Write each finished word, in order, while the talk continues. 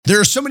There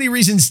are so many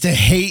reasons to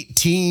hate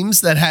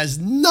Teams that has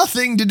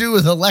nothing to do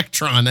with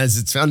Electron as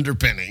its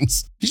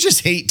underpinnings. You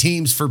just hate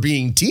Teams for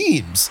being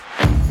Teams.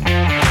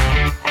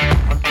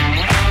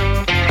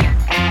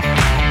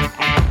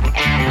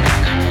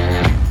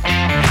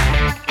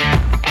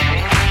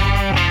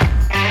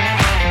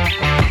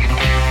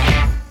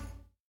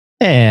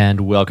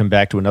 And welcome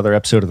back to another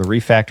episode of the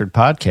Refactored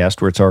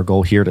Podcast, where it's our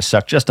goal here to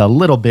suck just a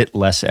little bit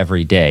less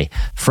every day.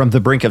 From the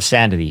brink of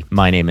sanity,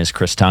 my name is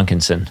Chris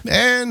Tonkinson.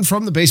 And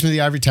from the basement of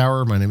the Ivory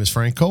Tower, my name is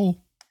Frank Cole.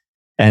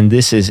 And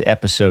this is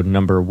episode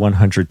number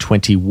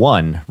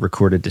 121,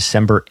 recorded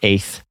December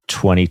 8th,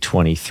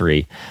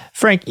 2023.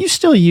 Frank, you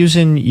still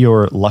using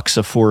your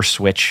Luxifor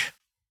switch?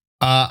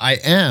 I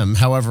am.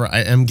 However,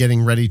 I am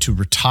getting ready to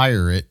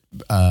retire it.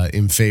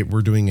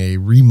 We're doing a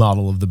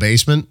remodel of the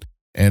basement.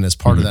 And as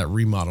part of that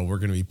remodel, we're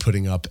going to be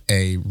putting up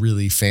a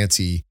really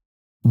fancy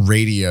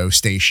radio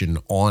station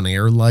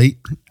on-air light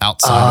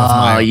outside of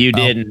my. Oh, you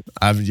didn't?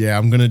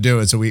 I'm going to do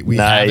it. So we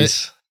have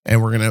Nice. it,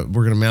 and we're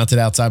gonna mount it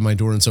outside my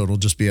door, and so it'll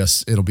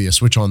be a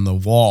switch on the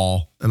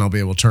wall, and I'll be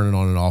able to turn it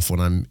on and off when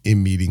I'm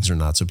in meetings or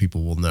not, so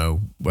people will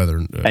know whether.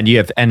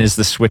 And is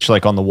the switch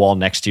like on the wall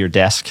next to your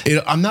desk?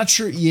 I'm not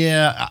sure.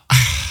 Yeah.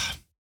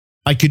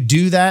 I could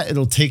do that. It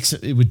would take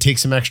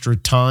some extra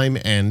time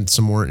and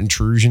some more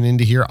intrusion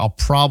into here. I'll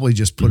probably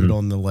just put it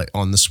on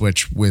the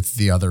switch with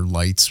the other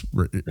lights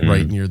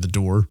right near the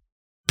door.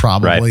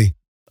 Probably.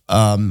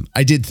 Right.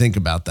 I did think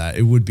about that.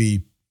 It would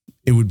be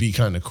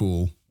kind of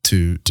cool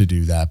to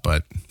do that,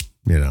 but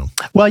you know.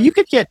 Well, you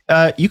could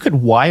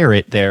wire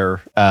it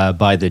there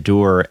by the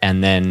door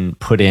and then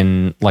put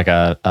in like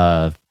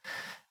a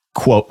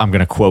quote. I'm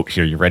going to quote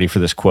here. You ready for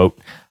this quote?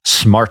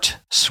 Smart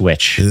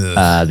switch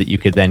that you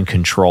could then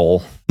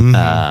control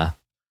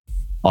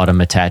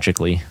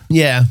automatically.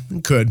 Yeah,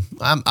 it could.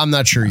 I'm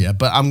not sure yet,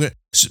 but I'm going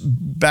to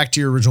back to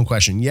your original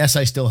question. Yes,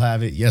 I still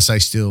have it. Yes, I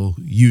still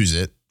use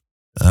it.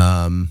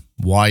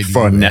 Why do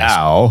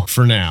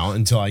for now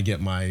until I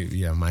get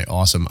my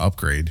awesome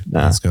upgrade.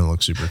 That's going to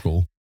look super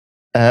cool.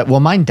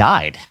 Well, mine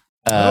died.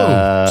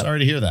 Sorry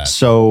to hear that.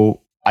 So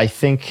I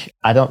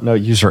don't know,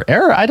 user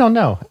error. I don't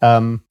know.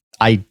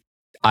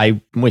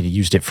 I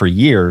used it for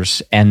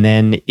years, and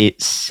then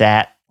it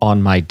sat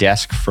on my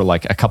desk for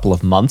like a couple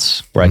of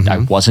months where I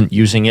wasn't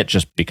using it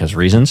just because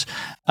reasons.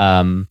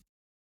 And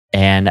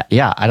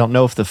yeah, I don't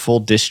know if the full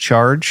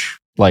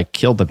discharge like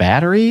killed the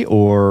battery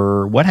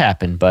or what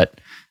happened, but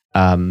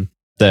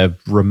the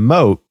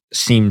remote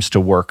seems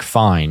to work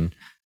fine.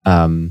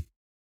 And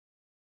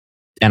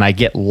I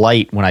get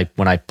light when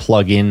I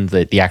plug in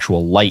the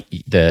actual light,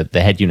 the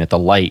head unit, the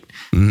light.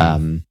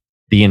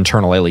 The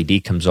internal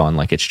LED comes on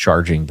like it's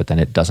charging, but then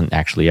it doesn't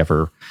actually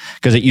ever,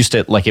 because it used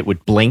to like it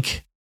would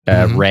blink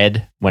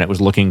red when it was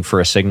looking for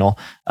a signal.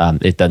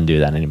 It doesn't do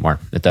that anymore.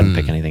 It doesn't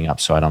pick anything up.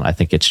 So I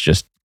think it's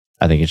just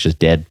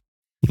dead.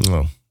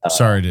 Oh,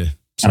 sorry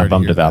I'm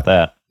bummed about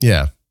that.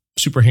 Yeah,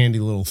 super handy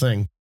little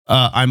thing.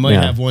 I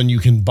might have one you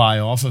can buy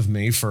off of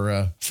me for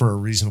a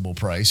reasonable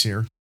price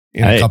here.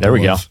 There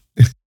we go.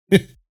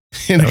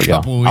 In a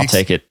couple of weeks, I'll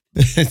take it.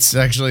 It's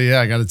actually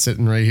I got it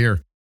sitting right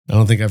here. I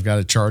don't think I've got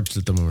it charged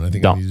at the moment. I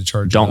think I need to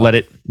charge. Don't let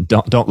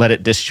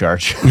it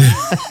discharge.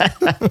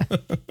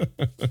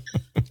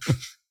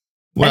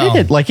 Well,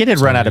 it had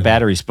run out of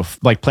batteries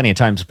like plenty of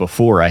times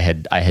before I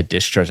had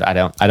discharged. I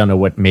don't know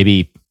what.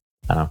 Maybe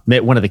I don't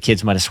know. One of the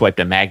kids might have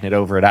swiped a magnet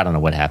over it. I don't know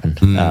what happened.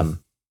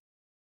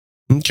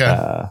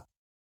 Okay.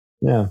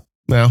 Yeah.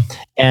 Well,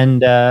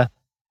 and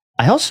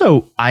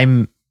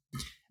I'm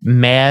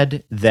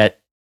mad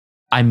that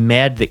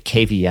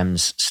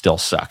KVMs still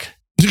suck.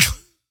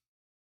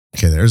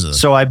 Okay,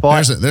 I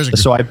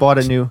bought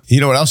a new. You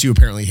know what else you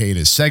apparently hate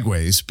is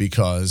segues,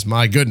 because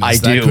my goodness,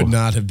 that could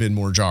not have been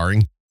more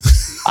jarring.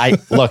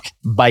 Look,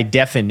 by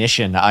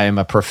definition, I am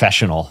a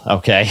professional.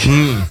 Okay,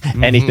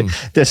 anything.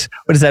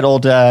 What is that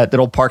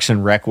old Parks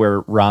and Rec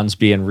where Ron's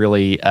being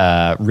really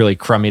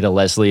crummy to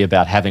Leslie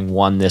about having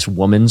won this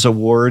woman's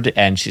award,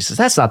 and she says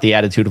that's not the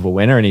attitude of a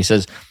winner, and he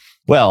says,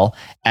 well,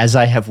 as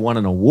I have won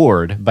an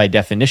award, by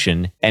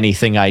definition,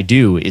 anything I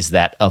do is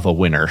that of a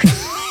winner.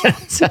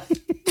 So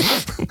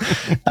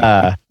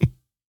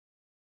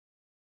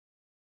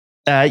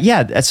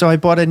I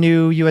bought a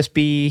new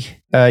USB-C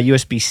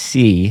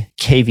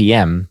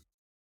KVM.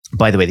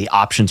 By the way, the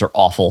options are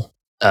awful.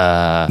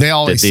 They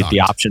always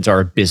the options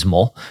are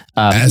abysmal.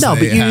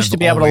 But you used to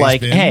be able to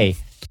hey,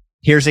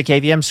 here's a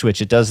KVM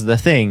switch. It does the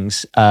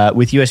things.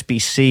 With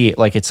USB-C,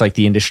 it's like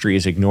the industry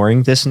is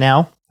ignoring this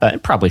now.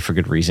 Probably for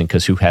good reason,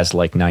 because who has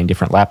 9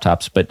 different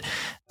laptops? But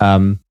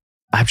I'm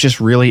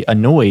just really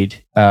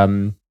annoyed.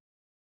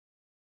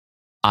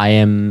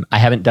 I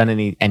haven't done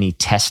any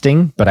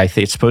testing, but I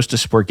think it's supposed to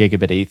support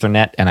gigabit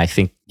Ethernet, and I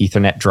think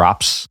Ethernet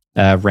drops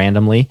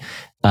randomly.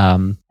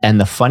 And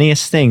the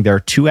funniest thing, there are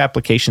 2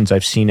 applications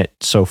I've seen it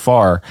so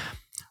far.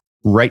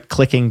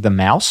 Right-clicking the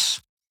mouse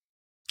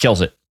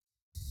kills it.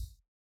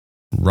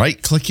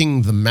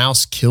 Right-clicking the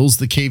mouse kills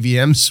the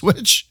KVM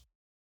switch?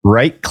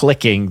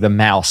 Right-clicking the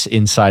mouse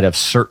inside of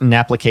certain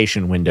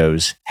application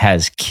windows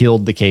has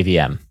killed the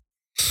KVM.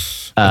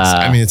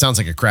 it sounds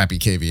like a crappy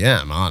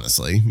KVM,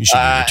 honestly. You should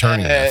be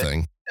returning that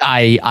thing.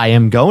 I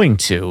am going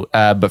to,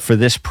 but for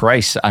this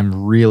price,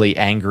 I'm really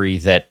angry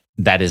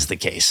that is the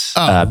case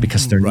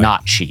because they're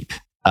not cheap.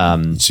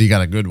 So you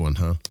got a good one,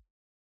 huh?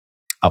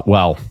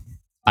 Well,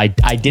 I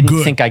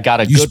didn't think I got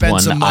a good one. You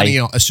spent some money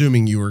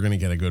assuming you were going to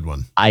get a good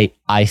one.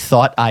 I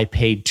thought I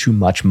paid too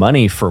much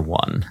money for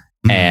one,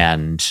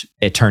 and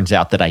it turns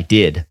out that I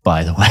did,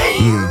 by the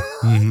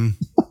way.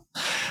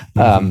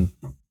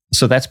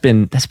 So that's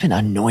been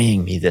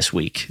annoying me this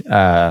week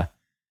because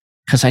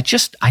I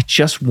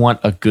just want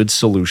a good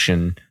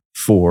solution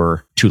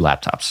for two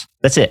laptops.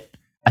 That's it.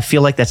 I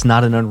feel like that's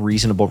not an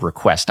unreasonable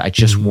request. I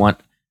just want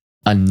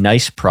a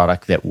nice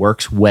product that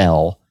works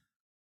well.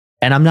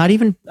 And I'm not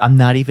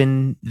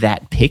even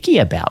that picky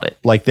about it.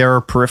 Like, there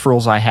are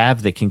peripherals I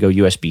have that can go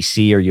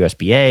USB-C or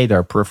USB-A. There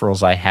are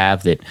peripherals I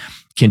have that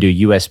can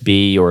do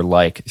USB or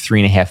like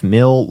 3.5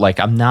 mil. Like,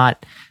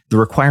 the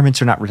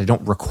requirements are not really, I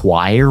don't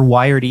require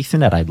wired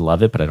Ethernet. I'd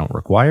love it, but I don't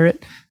require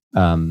it.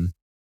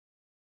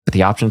 But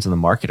the options in the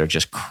market are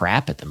just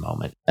crap at the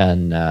moment.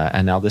 And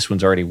now this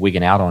one's already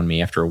wigging out on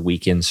me after a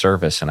week in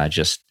service. And I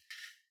just,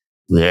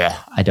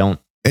 I don't.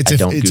 It's a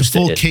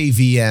full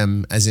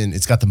KVM, as in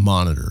it's got the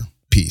monitor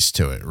piece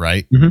to it,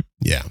 right? Mm-hmm.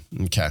 Yeah.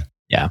 Okay.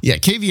 Yeah.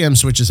 KVM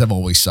switches have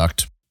always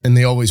sucked, and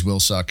they always will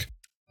suck.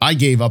 I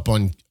gave up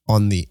on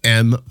the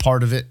M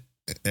part of it,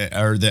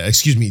 or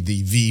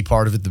the V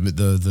part of it,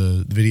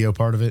 the video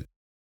part of it.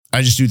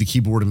 I just do the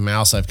keyboard and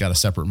mouse. I've got a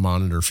separate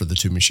monitor for the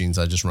two machines.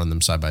 I just run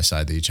them side by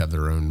side. They each have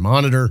their own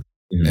monitor.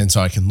 And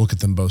so I can look at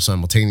them both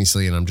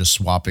simultaneously, and I'm just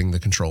swapping the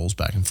controls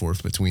back and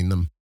forth between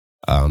them.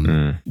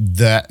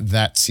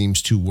 That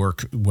seems to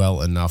work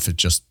well enough. It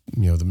just,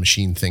 the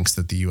machine thinks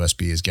that the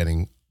USB is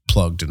getting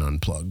plugged and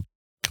unplugged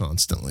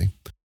constantly.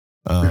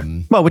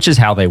 Well, which is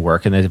how they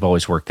work, and they've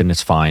always worked, and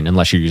it's fine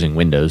unless you're using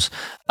Windows.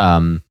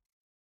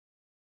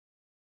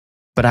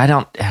 But I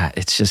don't.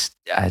 It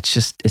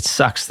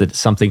sucks that it's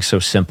something so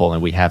simple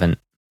and we haven't.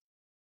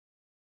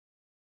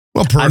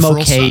 Well, peripherals I'm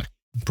okay. Suck.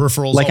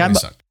 Peripherals like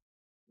always suck.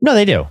 No,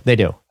 they do. They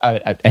do.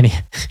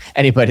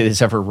 Anybody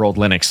that's ever rolled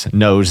Linux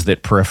knows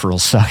that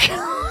peripherals suck.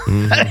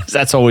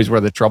 That's always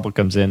where the trouble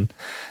comes in.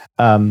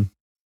 And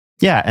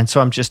so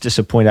I'm just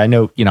disappointed. I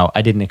know,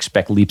 I didn't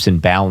expect leaps and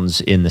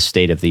bounds in the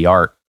state of the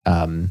art,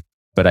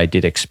 but I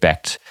did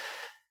expect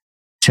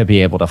to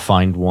be able to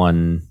find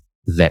one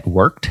that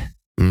worked.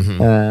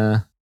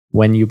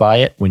 When you buy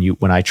it,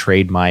 when I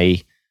trade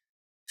my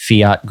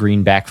fiat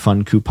greenback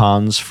fund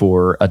coupons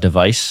for a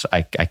device,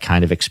 I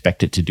kind of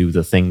expect it to do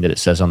the thing that it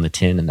says on the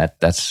tin, and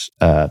that's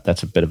a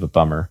bit of a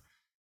bummer.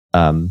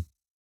 To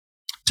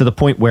the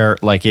point where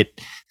like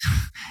it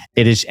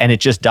is, and it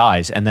just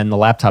dies, and then the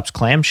laptop's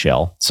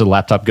clamshell, so the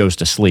laptop goes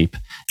to sleep,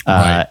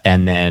 right.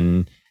 And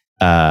then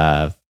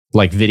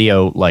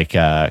video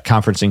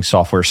conferencing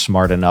software is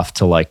smart enough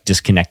to like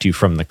disconnect you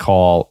from the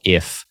call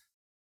if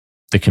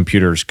the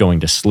computer's going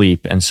to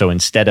sleep. And so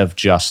instead of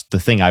just the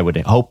thing I would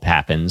hope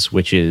happens,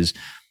 which is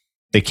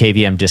the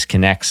KVM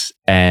disconnects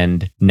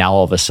and now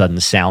all of a sudden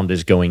sound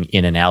is going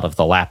in and out of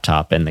the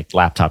laptop and the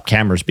laptop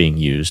camera's being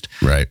used,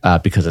 right?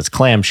 Because it's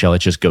clamshell, it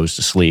just goes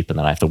to sleep and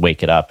then I have to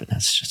wake it up, and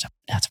that's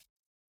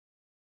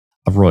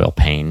a royal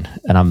pain,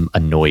 and I'm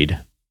annoyed.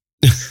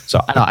 So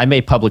I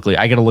may publicly,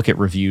 I got to look at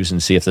reviews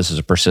and see if this is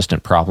a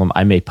persistent problem.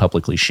 I may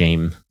publicly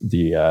shame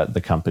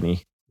the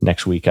company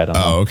next week. I don't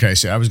know. Oh, okay.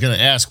 So I was going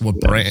to ask what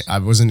brand. I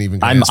wasn't even.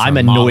 I'm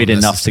annoyed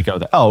enough to go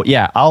there. Oh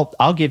yeah,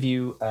 I'll give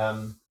you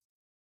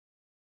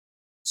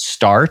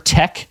Star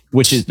Tech,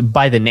 which is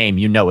by the name,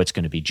 it's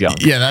going to be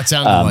junk. Yeah, that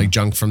sounded like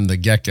junk from the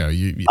get go.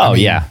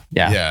 Yeah.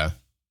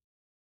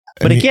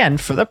 But again,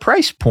 for the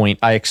price point,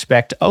 I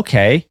expect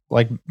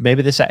like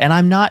maybe this, and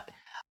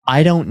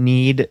I don't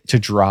need to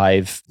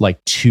drive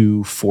like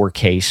 2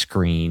 4K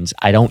screens.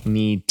 I don't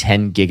need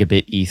 10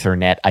 gigabit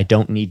Ethernet. I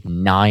don't need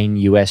 9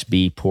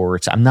 USB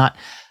ports.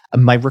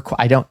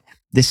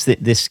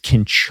 This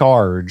can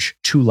charge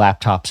 2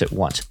 laptops at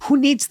once. Who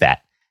needs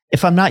that?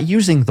 If I'm not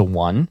using the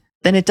one,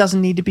 then it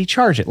doesn't need to be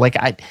charged.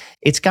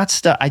 It's got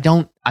stuff.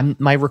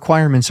 My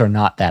requirements are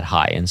not that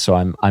high. And so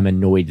I'm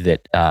annoyed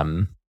that,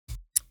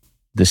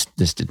 this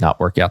did not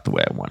work out the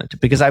way I wanted to,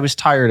 because I was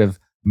tired of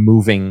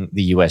moving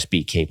the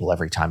USB cable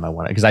every time I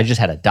wanted, because I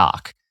just had a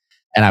dock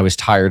and I was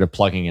tired of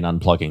plugging and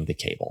unplugging the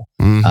cable,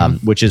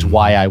 which is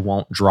why I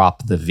won't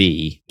drop the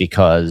V,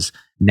 because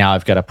now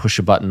I've got to push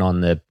a button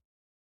on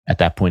at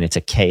that point it's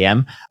a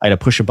KM. I had to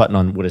push a button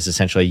on what is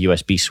essentially a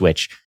USB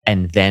switch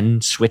and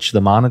then switch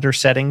the monitor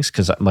settings,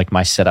 because like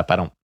my setup, I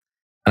don't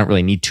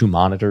really need 2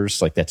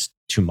 monitors. Like that's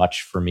too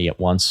much for me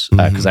at once,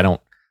 because I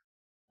don't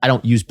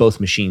use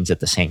both machines at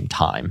the same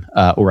time.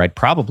 Or I'd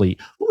probably,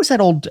 what was that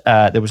old,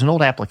 there was an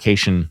old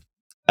application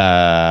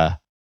a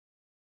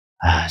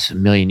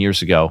million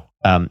years ago.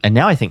 And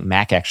now I think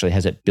Mac actually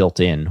has it built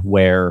in,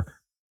 where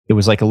it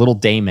was like a little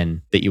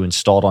daemon that you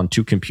installed on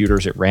 2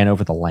 computers. It ran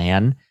over the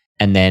LAN,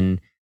 and then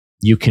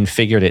you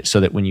configured it so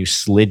that when you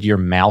slid your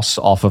mouse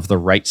off of the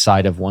right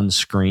side of one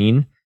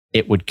screen,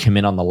 it would come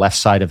in on the left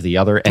side of the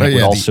other. And it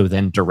would also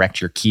then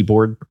direct your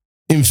keyboard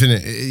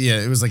Infinite.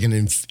 Yeah, it was like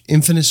an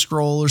infinite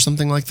scroll or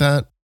something like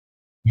that.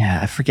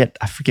 Yeah, I forget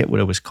what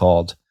it was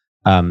called.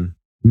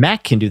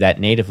 Mac can do that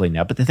natively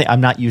now, but the thing,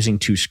 I'm not using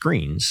two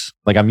screens.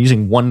 Like I'm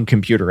using one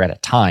computer at a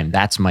time.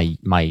 That's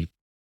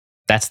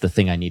that's the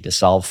thing I need to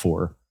solve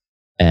for.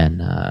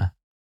 And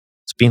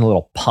it's being a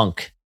little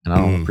punk, and I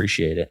don't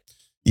appreciate it.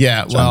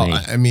 Yeah, well,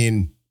 I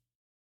mean,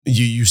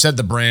 you said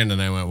the brand,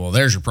 and I went, well,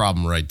 there's your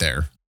problem right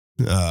there.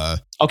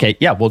 Okay,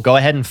 yeah, well, go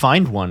ahead and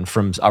find one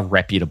from a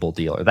reputable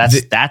dealer.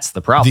 That's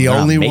the problem. The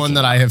only one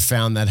that I have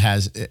found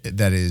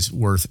that is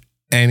worth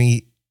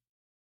any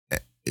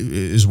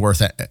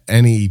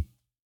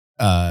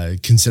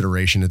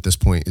consideration at this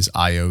point is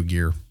IO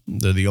Gear.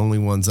 They're the only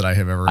ones that I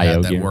have ever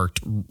had that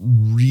worked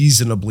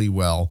reasonably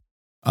well.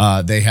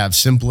 They have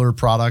simpler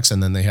products,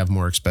 and then they have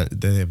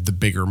they have the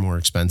bigger, more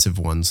expensive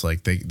ones.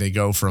 Like they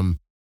go from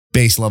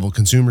base level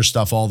consumer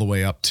stuff all the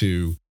way up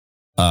to,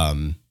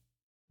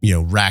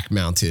 rack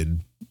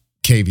mounted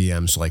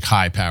KVMs, like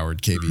high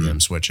powered KVM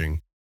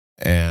switching,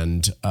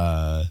 and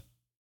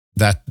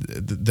that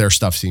their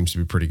stuff seems to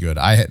be pretty good.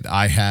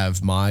 I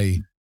have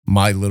my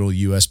little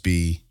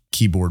USB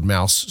keyboard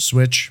mouse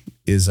switch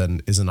is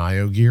an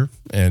IO Gear,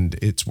 and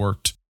it's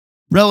worked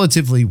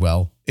relatively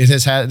well. It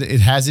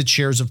has its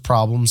shares of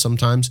problems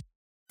sometimes.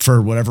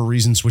 For whatever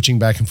reason, switching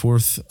back and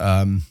forth,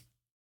 on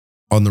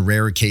the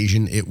rare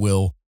occasion, it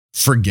will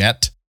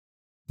forget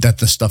that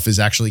the stuff is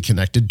actually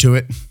connected to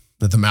it,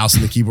 that the mouse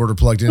and the keyboard are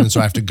plugged in. And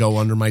so I have to go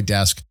under my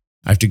desk.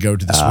 I have to go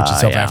to the switch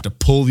itself. Yeah. I have to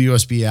pull the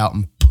USB out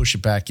and push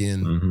it back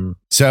in. Mm-hmm.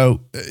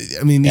 So,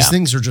 I mean, these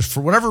things are just,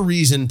 for whatever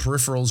reason,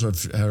 peripherals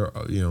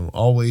have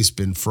always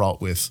been fraught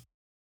with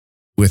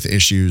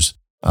issues.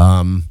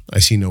 I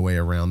see no way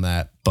around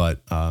that,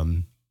 but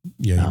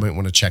you might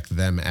want to check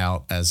them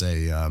out as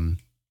a,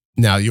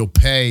 now you'll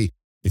pay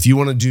if you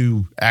want to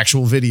do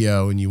actual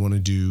video and you want to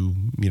do,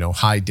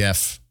 high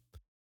def,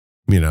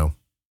 you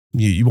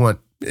want,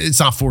 it's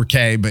not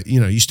 4K, but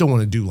you still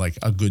want to do like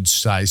a good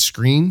size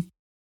screen.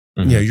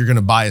 Mm-hmm. You're going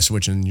to buy a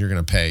switch and you're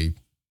going to pay,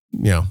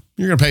 you're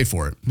going to pay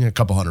for it, a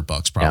couple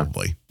 $100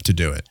 probably to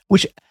do it.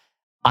 Which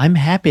I'm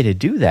happy to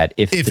do that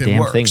if the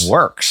damn thing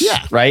works.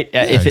 Yeah. Right.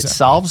 Yeah, if it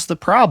solves the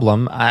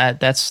problem,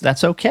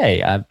 that's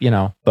okay.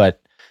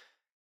 But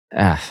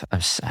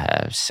I'm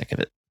sick of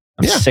it.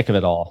 I'm sick of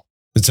it all.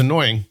 It's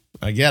annoying.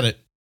 I get it.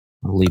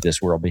 I'll leave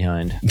this world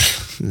behind.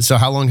 So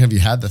how long have you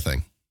had the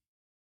thing?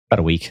 About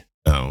a week.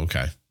 Oh,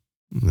 okay.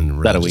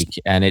 About a week.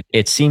 And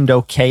it seemed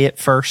okay at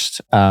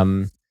first.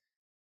 But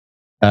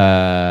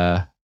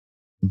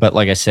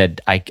like I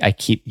said, I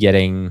keep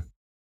getting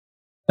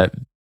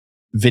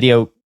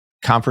video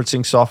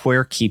conferencing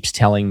software keeps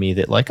telling me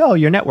that like, oh,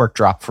 your network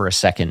dropped for a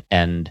second.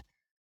 And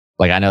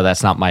like, I know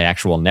that's not my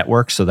actual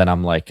network. So then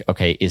I'm like,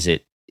 okay, is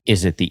it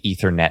the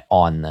Ethernet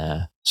on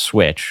the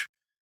switch?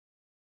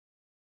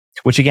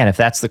 Which again, if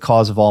that's the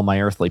cause of all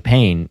my earthly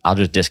pain, I'll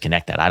just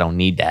disconnect that. I don't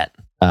need that.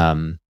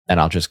 And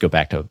I'll just go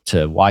back to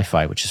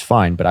Wi-Fi, which is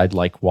fine. But I'd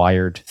like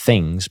wired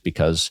things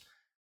because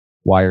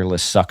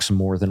wireless sucks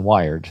more than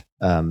wired.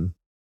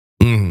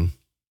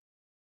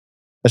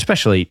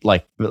 Especially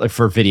like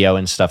for video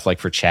and stuff, like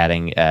for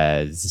chatting,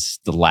 the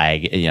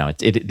lag,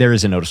 there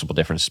is a noticeable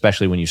difference,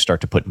 especially when you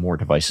start to put more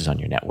devices on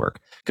your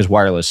network. Because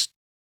wireless,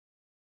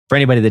 for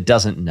anybody that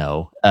doesn't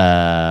know,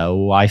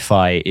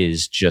 Wi-Fi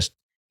is just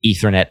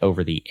Ethernet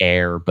over the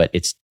air, but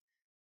it's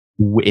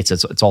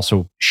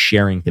also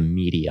sharing the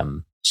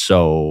medium.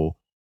 So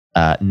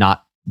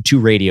not two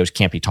radios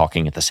can't be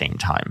talking at the same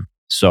time.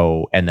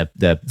 So, and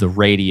the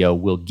radio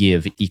will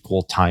give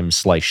equal time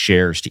slice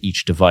shares to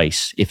each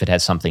device if it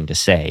has something to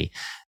say.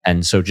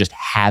 And so just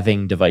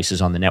having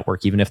devices on the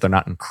network, even if they're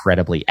not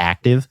incredibly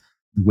active,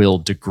 will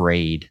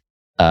degrade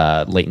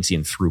latency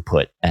and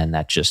throughput. And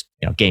that just,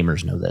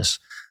 gamers know this.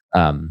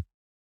 And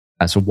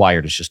so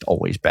wired is just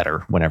always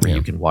better. Whenever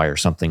you can wire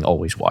something,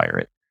 always wire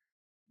it.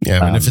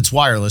 Yeah, I mean, if it's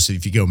wireless,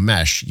 if you go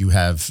mesh, you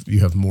have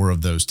more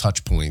of those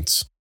touch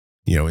points.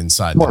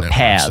 Inside more the network.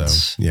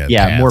 Paths. So,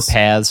 paths. More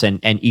paths, and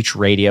each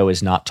radio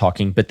is not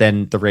talking, but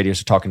then the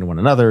radios are talking to one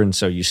another, and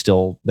so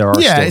there are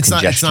still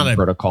congestion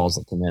protocols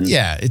that come in.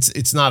 Yeah,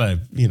 it's not a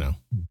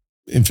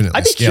infinitely.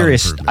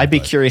 I'd be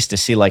curious to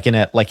see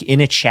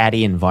in a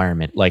chatty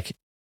environment, like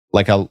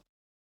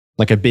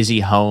a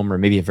busy home or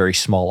maybe a very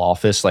small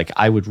office. Like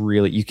I would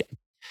really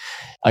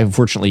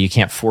unfortunately you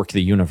can't fork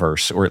the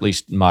universe, or at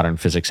least modern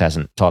physics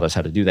hasn't taught us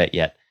how to do that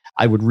yet.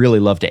 I would really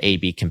love to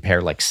A/B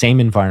compare, like same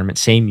environment,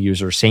 same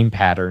user, same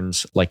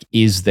patterns. Like,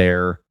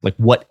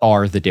 what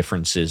are the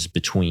differences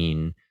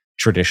between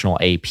traditional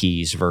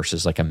APs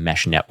versus like a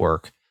mesh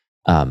network,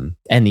 and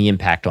the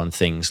impact on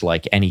things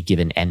like any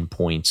given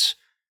endpoints,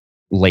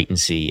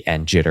 latency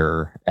and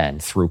jitter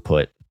and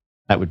throughput.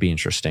 That would be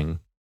interesting.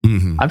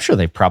 Mm-hmm. I'm sure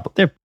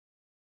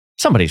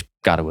somebody's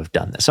got to have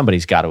done this.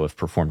 Somebody's got to have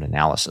performed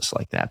analysis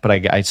like that. But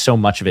I so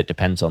much of it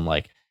depends on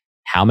like,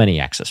 how many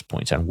access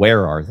points and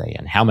where are they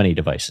and how many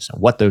devices and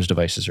what those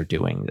devices are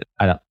doing.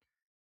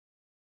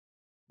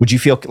 Would you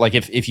feel like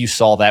if you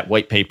saw that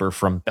white paper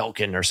from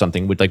Belkin or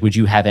something, would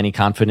you have any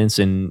confidence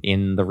in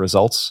the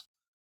results?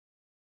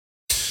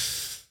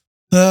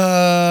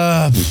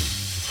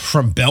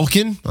 From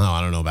Belkin? Oh,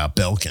 I don't know about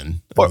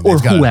Belkin. Or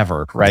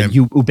whoever, right?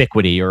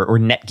 Ubiquity or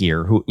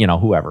Netgear,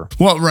 whoever.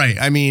 Well, right.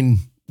 I mean,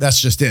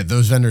 that's just it.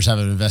 Those vendors have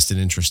an vested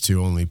interest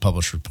to only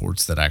publish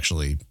reports that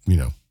actually,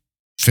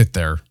 fit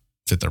their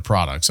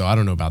product. So I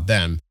don't know about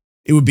them.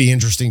 It would be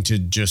interesting to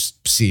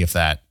just see if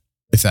that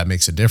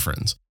makes a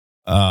difference.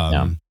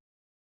 I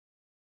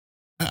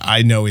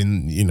know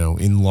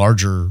in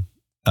larger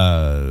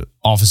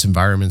office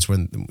environments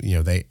when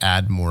they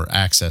add more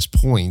access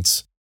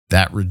points,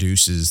 that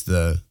reduces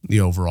the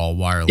overall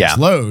wireless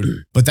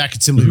load. But that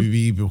could simply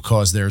be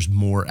because there's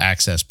more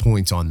access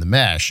points on the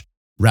mesh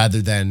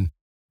rather than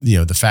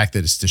the fact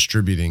that it's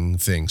distributing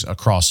things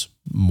across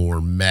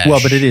more mesh. Well,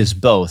 but it is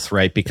both,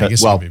 right?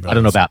 Because I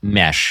don't know about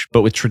mesh,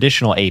 but with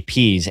traditional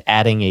APs,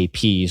 adding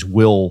APs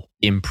will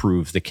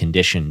improve the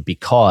condition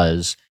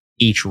because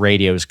each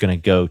radio is going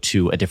to go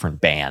to a different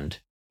band.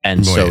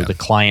 And the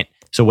client,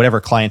 so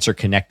whatever clients are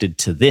connected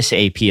to this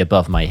AP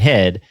above my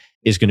head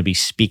is going to be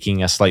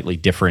speaking a slightly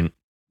different,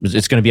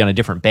 it's going to be on a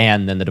different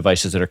band than the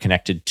devices that are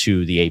connected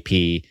to the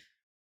AP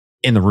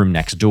in the room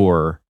next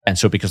door. And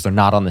so because they're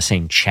not on the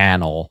same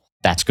channel,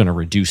 that's going to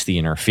reduce the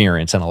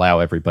interference and allow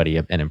everybody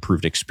an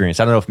improved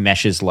experience. I don't know if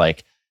mesh is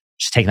like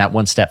just taking that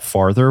one step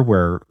farther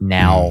where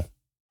now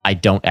I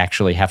don't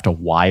actually have to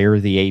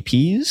wire the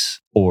APs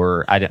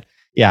or I don't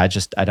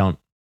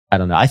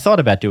know. I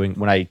thought about doing,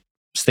 when I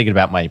was thinking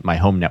about my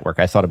home network,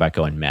 I thought about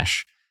going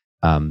mesh.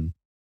 I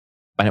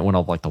didn't want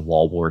to have like the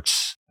wall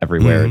warts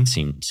everywhere. It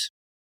seemed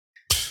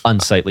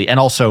unsightly and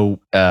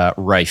also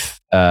rife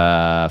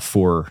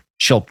for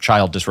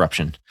child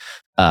disruption.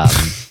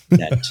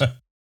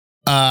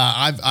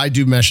 I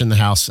do mesh in the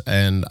house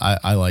and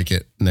I like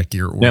it.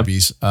 Netgear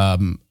Orbeez.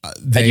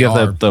 Do you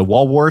have the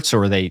wall warts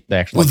or are they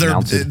actually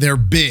mounted? They're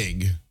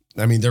big.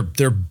 I mean,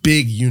 they're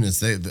big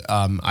units.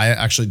 I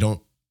actually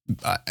don't,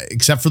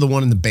 except for the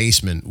one in the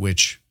basement,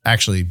 which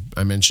actually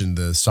I mentioned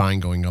the sign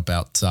going up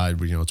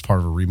outside. It's part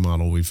of a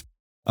remodel. We've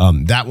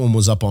that one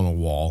was up on a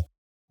wall,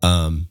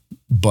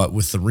 but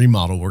with the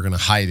remodel, we're going to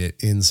hide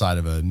it inside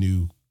of a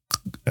new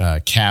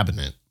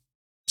cabinet.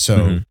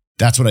 So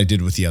that's what I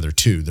did with the other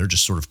two. They're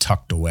just sort of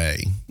tucked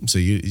away, so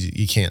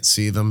you can't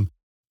see them.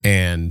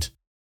 And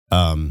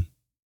I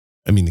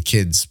mean, the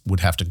kids would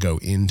have to go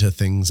into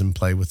things and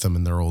play with them,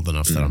 and they're old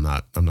enough that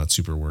I'm not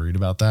super worried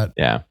about that.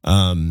 Yeah.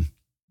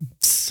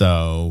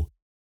 So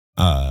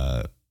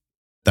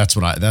that's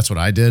what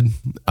I did.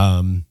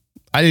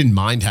 I didn't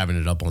mind having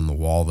it up on the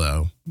wall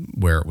though,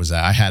 where it was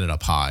at. I had it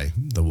up high.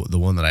 The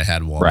one that I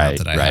had wall out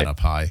that I had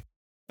up high.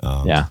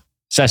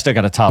 So I still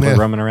got a toddler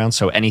roaming around.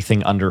 So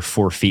anything under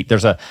 4 feet,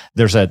 there's a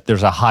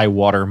high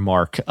water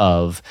mark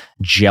of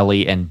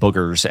jelly and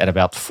boogers at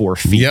about 4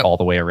 feet all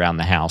the way around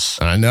the house.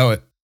 I know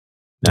it.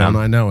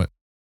 I know it.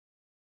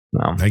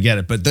 No. I get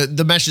it. But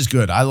the mesh is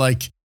good. I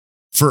like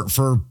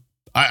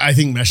I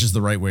think mesh is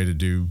the right way to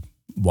do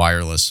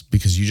wireless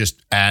because you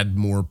just add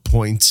more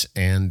points.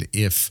 And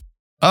if,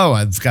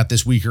 I've got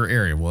this weaker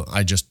area, well,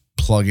 I just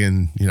plug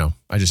in,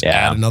 I just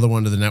add another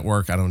one to the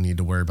network. I don't need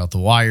to worry about the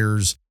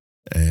wires.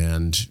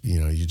 And,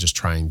 you just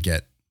try and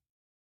get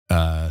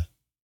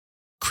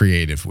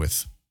creative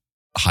with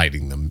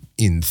hiding them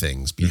in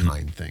things,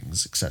 behind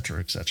things, et cetera,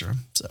 et cetera.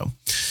 So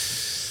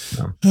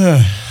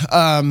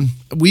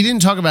we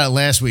didn't talk about it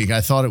last week.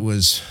 I thought it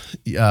was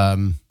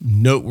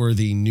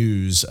noteworthy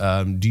news.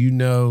 Do you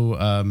know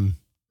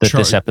that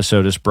this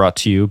episode is brought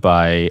to you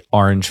by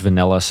Orange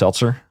Vanilla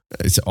Seltzer?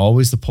 It's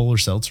always the Polar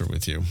Seltzer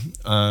with you.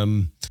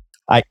 I'm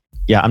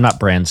not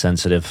brand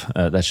sensitive.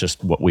 That's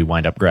just what we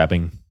wind up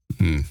grabbing.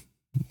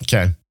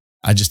 Okay.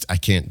 I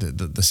can't,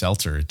 the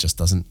seltzer, it just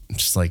doesn't,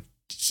 just like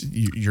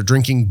you're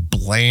drinking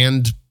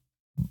bland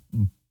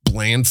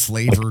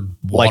flavored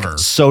water. Like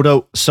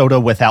soda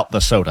without the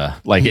soda.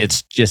 Like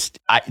it's just,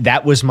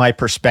 that was my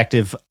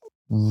perspective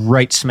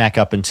right smack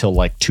up until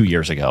like 2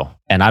 years ago.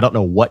 And I don't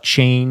know what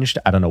changed.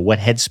 I don't know what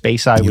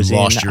headspace I was in.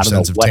 I don't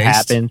know what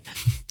happened.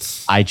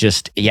 I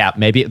just,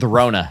 maybe the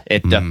Rona.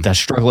 The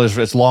struggle is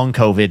it's long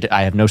COVID.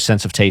 I have no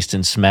sense of taste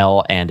and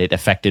smell, and it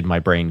affected my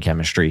brain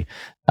chemistry.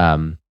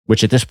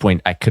 Which at this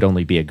point I could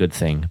only be a good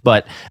thing.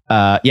 But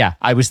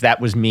that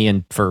was me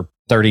and for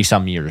 30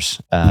 some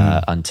years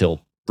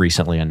until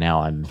recently. And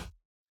now I'm,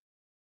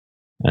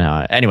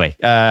 anyway,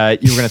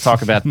 you were going to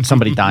talk about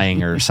somebody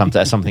dying or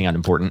something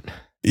unimportant.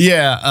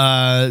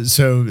 Yeah.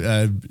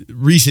 So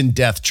recent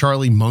death,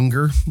 Charlie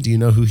Munger. Do you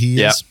know who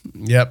he is?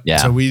 Yep. Yeah.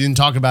 So we didn't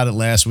talk about it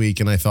last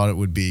week, and I thought it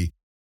would be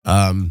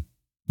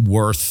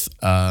worth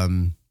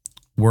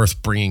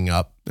bringing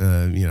up.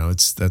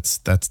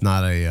 That's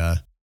not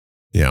a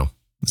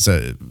it's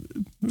a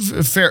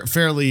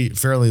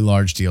fairly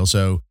large deal.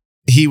 So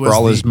he was, for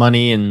all his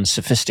money and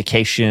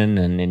sophistication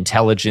and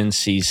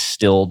intelligence, he's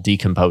still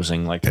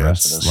decomposing like the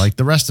rest of us. Like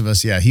the rest of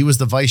us, yeah. He was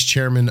the vice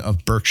chairman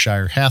of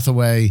Berkshire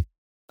Hathaway,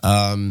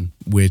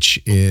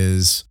 which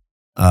is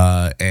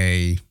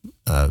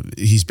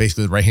he's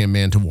basically the right-hand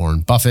man to Warren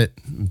Buffett.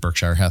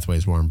 Berkshire Hathaway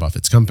is Warren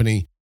Buffett's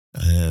company,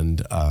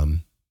 and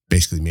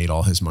basically made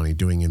all his money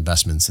doing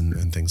investments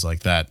and things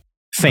like that.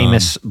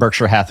 Famous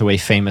Berkshire Hathaway,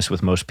 famous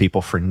with most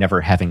people for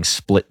never having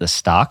split the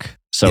stock.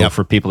 So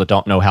for people that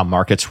don't know how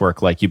markets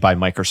work, like you buy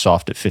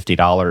Microsoft at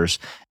 $50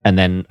 and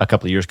then a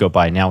couple of years go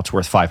by, now it's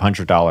worth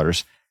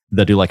 $500.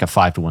 They'll do like a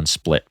 5-to-1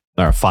 split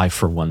or a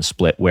 5-for-1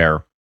 split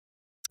where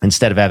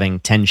instead of having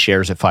 10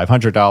 shares at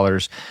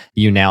 $500,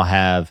 you now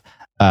have,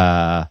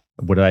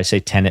 what did I say?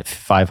 10 at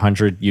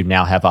 500. You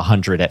now have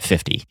 100 at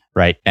 50,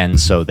 right? And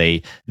so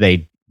they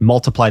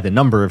multiply the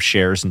number of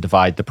shares and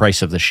divide the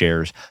price of the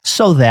shares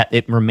so that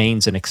it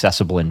remains an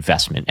accessible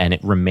investment and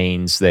it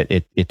remains that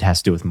it has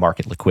to do with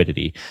market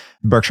liquidity.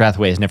 Berkshire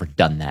Hathaway has never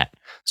done that.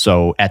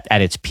 So at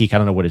its peak, I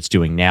don't know what it's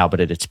doing now,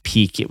 but at its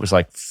peak, it was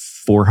like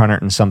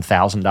 $400 and some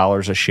thousand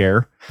a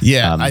share.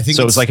 Yeah, I think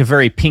so. It was like a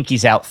very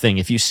pinkies out thing.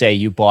 If you say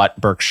you bought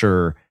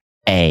Berkshire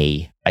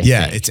A, I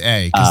think. It's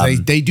A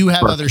because they do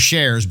have other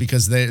shares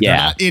because they're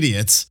not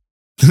idiots.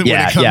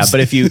 But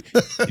if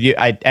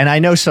I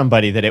know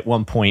somebody that at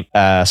one point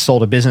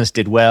sold a business,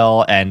 did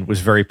well, and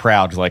was very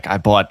proud. Like I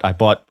bought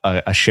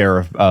a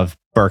share of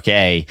Berk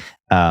A,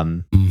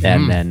 and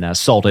then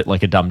sold it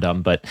like a dum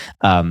dum. But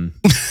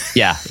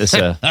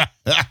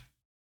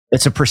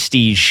it's a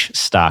prestige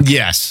stock.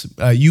 Yes,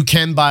 you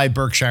can buy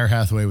Berkshire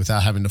Hathaway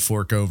without having to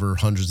fork over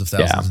hundreds of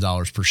thousands of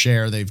dollars per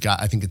share. They've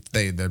got, I think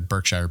the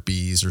Berkshire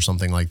Bs or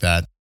something like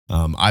that.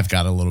 I've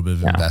got a little bit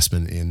of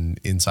investment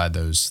inside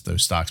those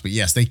stocks, but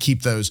yes, they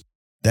keep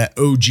that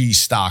OG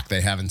stock. They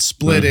haven't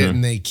split it,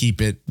 and they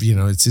keep it. You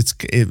know, I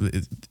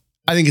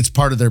think it's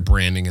part of their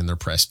branding and their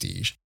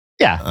prestige.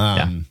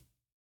 And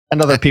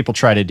other people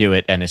try to do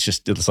it, and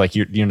it's like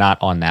you're not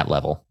on that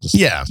level.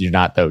 You're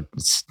not though.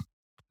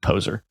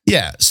 Poser.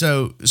 Yeah.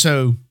 So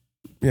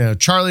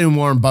Charlie and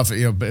Warren Buffett.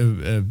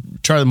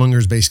 Charlie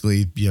Mungers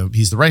basically.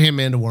 He's the right hand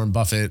man to Warren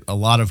Buffett. A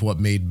lot of what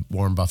made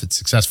Warren Buffett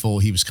successful.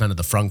 He was kind of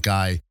the front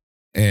guy.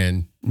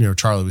 And,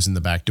 Charlie was in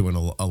the back doing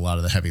a lot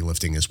of the heavy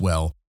lifting as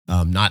well.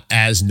 Not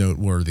as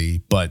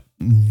noteworthy, but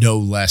no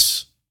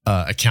less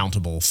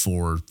accountable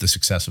for the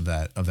success of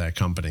that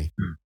company.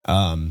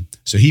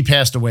 So he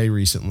passed away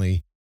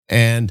recently.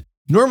 And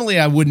normally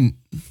I wouldn't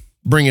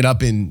bring it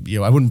up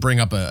I wouldn't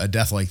bring up a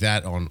death like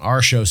that on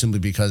our show simply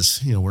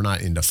because, we're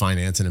not into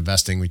finance and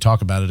investing. We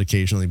talk about it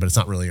occasionally, but it's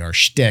not really our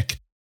shtick.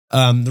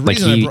 The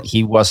reason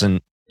he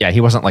wasn't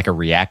like a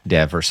React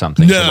dev or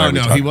something. No,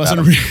 he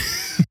wasn't.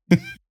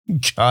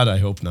 God, I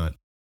hope not.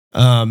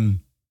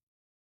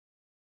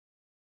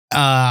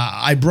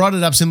 I brought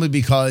it up simply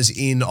because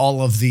in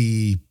all of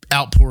the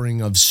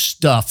outpouring of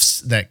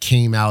stuffs that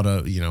came out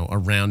of,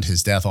 around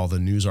his death, all the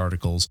news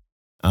articles,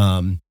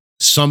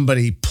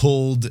 somebody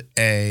pulled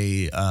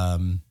an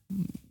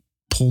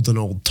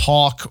old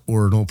talk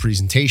or an old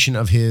presentation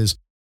of his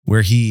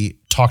where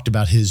he talked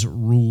about his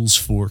rules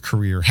for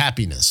career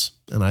happiness.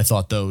 And I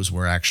thought those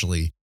were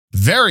actually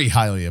very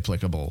highly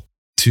applicable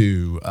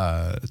to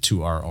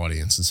our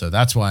audience. And so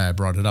that's why I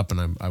brought it up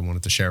and I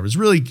wanted to share. It was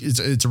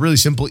it's a really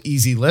simple,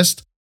 easy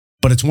list,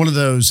 but it's one of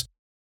those,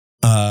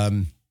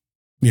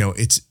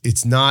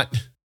 it's not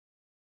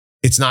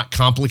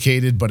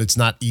complicated, but it's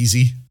not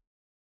easy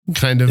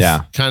kind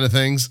of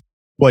things.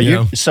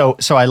 Well, so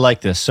I like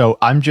this. So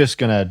I'm just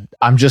gonna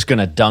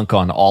dunk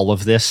on all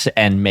of this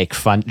and make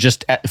fun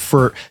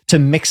to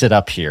mix it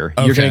up here.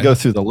 Okay. You're gonna go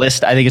through the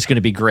list. I think it's gonna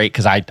be great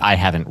because I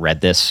haven't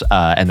read this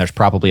and there's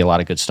probably a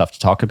lot of good stuff to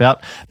talk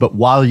about. But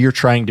while you're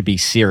trying to be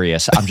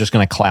serious, I'm just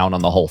gonna clown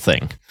on the whole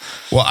thing.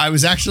 Well, I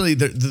was actually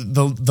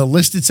the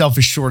list itself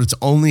is short. It's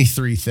only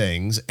 3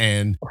 things,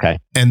 and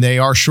they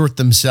are short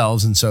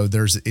themselves. And so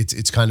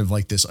it's kind of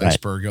like this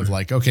iceberg of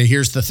like, okay,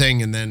 here's the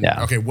thing, and then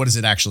okay, what does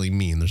it actually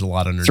mean? There's a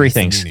lot underneath. 3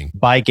 things.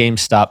 Buy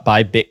GameStop,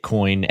 buy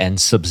Bitcoin,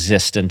 and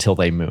subsist until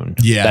they moon.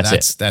 Yeah,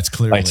 that's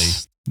clearly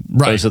right.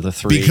 Those are the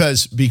 3.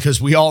 Because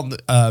we all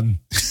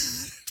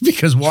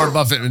because Warren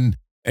Buffett and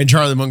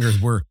Charlie Mungers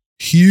were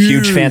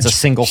huge fans of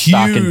single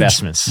stock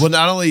investments. Well,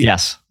 not only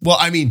well,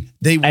 I mean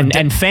they were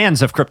and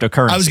fans of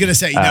cryptocurrency. I was going to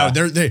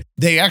say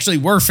they actually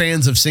were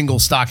fans of single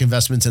stock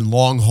investments and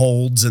long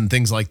holds and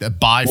things like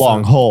that.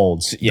 Long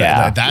holds,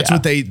 that's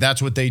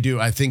what they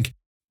do. I think.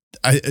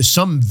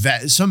 Some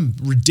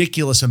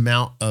ridiculous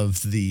amount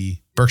of the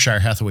Berkshire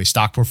Hathaway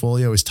stock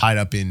portfolio is tied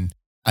up in,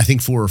 I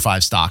think, 4 or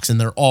 5 stocks,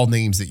 and they're all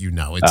names that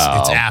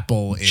It's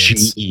Apple,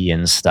 it's GE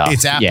and stuff.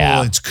 It's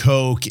Apple, it's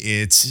Coke,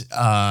 it's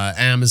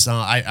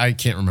Amazon. I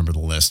can't remember the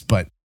list,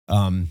 but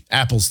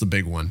Apple's the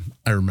big one.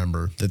 I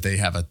remember that they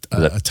have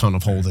a ton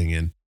of holding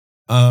in.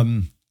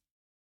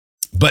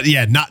 But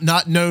yeah,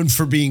 not known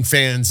for being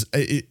fans.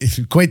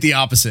 Quite the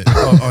opposite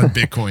on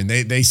Bitcoin.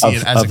 They see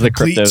it as a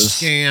complete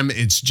scam.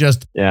 It's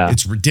just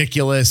it's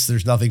ridiculous.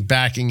 There's nothing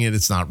backing it.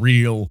 It's not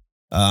real.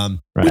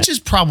 Which is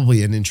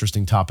probably an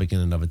interesting topic in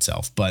and of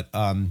itself. But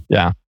I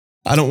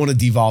don't want to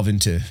devolve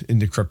into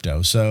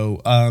crypto.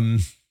 So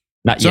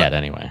not yet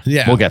anyway.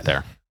 Yeah, we'll get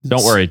there.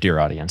 Don't worry, dear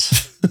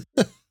audience.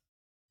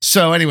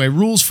 So anyway,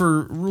 rules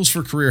for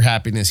career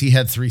happiness. He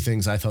had 3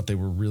 things. I thought they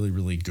were really,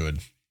 really good.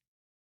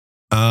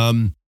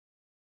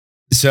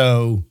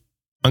 So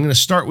I'm going to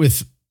start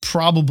with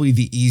probably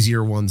the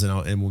easier ones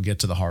and we'll get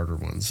to the harder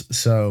ones.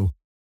 So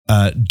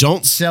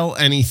Don't sell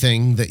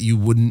anything that you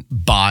wouldn't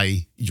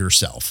buy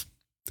yourself,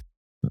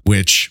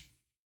 which,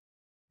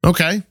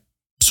 okay,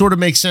 sort of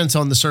makes sense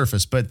on the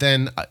surface. But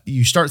then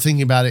you start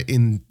thinking about it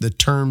in the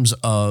terms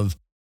of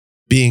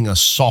being a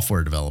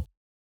software developer.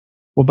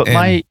 Well, but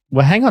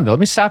hang on, though. Let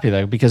me stop you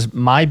there, because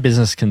my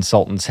business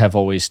consultants have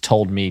always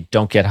told me,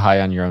 don't get high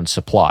on your own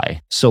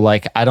supply. So,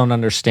 like, I don't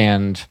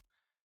understand.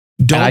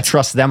 And I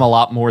trust them a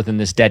lot more than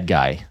this dead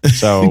guy.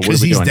 So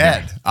because he's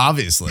dead,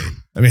 obviously.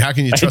 I mean, how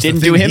can you trust? It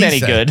didn't do him any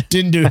good.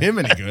 Didn't do him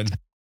any good.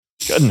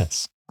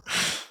 Goodness.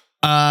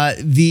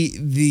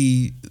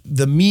 The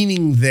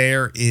meaning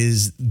there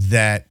is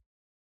that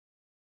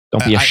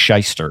don't be a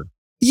shyster.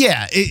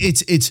 Yeah,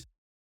 it's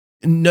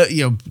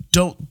no,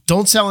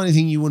 don't sell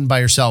anything you wouldn't buy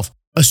yourself,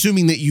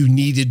 assuming that you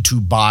needed to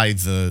buy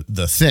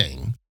the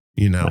thing.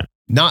 Right.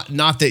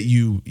 Not that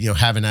you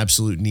have an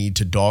absolute need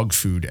to dog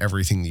food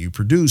everything that you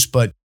produce,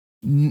 but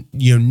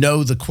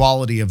know the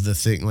quality of the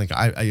thing. Like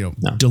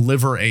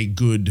deliver a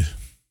good,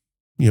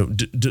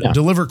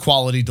 deliver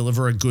quality,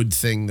 deliver a good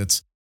thing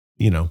that's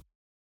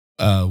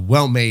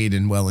well made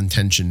and well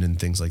intentioned and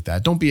things like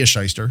that. Don't be a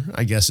shyster,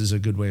 I guess, is a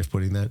good way of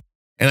putting that.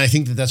 And I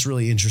think that that's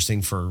really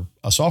interesting for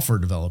a software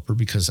developer,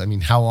 because I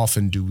mean, how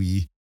often do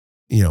we,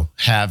 fail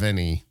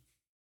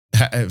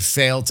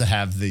to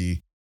have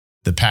the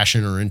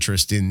passion or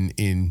interest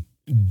in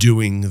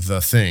doing the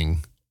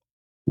thing?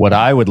 What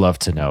I would love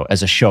to know,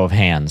 as a show of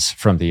hands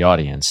from the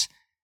audience,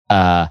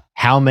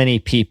 how many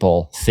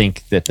people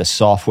think that the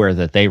software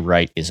that they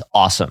write is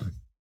awesome?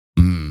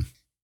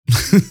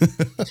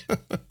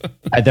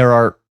 There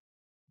are,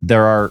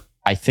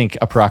 I think,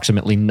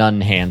 approximately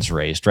none hands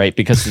raised, right?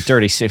 Because the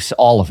dirty six,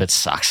 all of it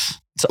sucks.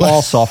 It's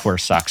all software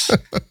sucks.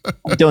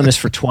 I'm doing this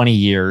for 20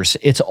 years.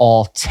 It's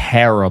all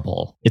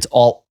terrible. It's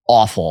all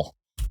awful.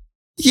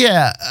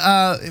 Yeah.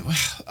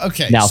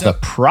 Okay. Now the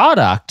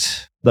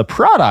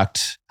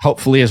product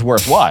hopefully is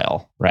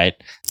worthwhile, right?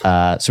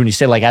 So when you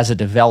say, like, as a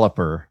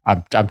developer,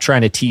 I'm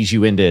trying to tease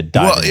you into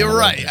diving. Well, you're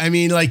right. I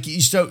mean, like,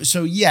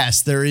 so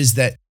yes, there is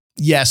that.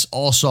 Yes,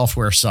 all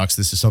software sucks.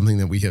 This is something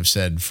that we have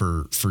said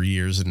for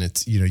years, and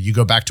it's you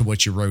go back to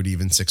what you wrote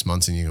even 6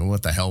 months, and you go,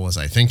 what the hell was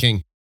I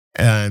thinking?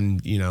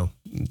 And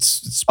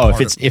it's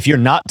if you're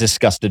not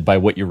disgusted by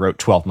what you wrote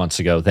 12 months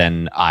ago,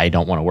 then I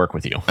don't want to work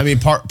with you. I mean,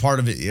 part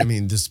of it. I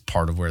mean, this is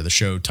part of where the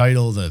show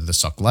title, the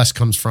suck less,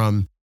 comes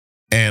from,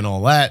 and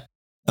all that.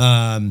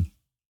 And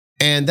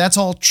that's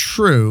all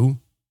true,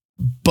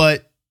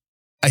 but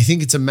I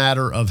think it's a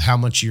matter of how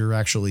much you're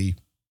actually,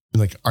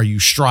 like, are you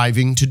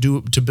striving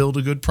to build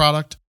a good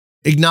product?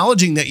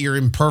 Acknowledging that you're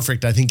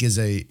imperfect, I think, is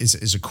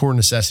a core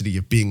necessity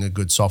of being a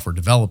good software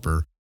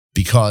developer,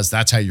 because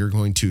that's how you're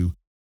going to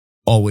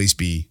always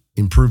be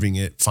improving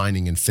it,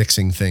 finding and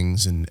fixing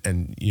things, and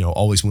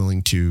always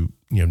willing to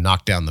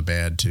knock down the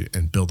bad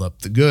and build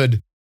up the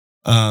good,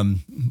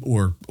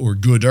 or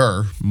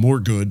gooder, more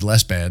good,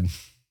 less bad,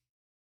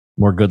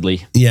 more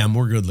goodly. Yeah,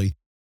 more goodly.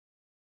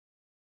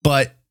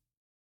 But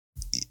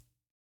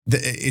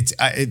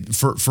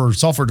for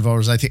software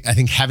developers, I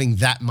think having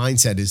that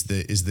mindset is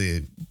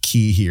the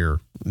key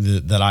here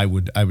that I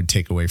would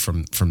take away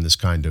from this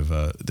kind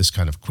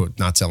of quote,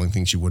 not selling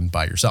things you wouldn't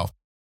buy yourself.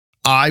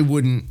 I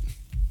wouldn't.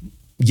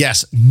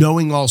 Yes,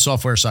 knowing all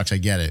software sucks, I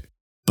get it,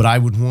 but I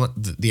would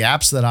want the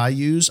apps that I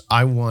use.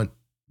 I want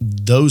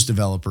those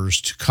developers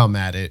to come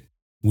at it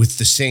with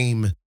the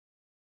same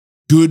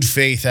good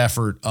faith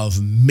effort of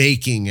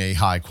making a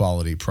high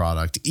quality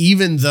product,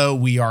 even though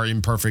we are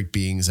imperfect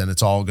beings and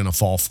it's all going to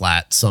fall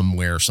flat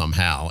somewhere,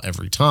 somehow,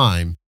 every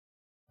time.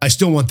 I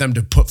still want them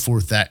to put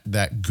forth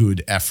that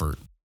good effort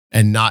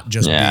and not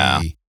just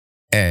be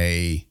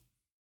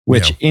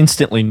which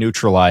instantly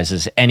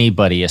neutralizes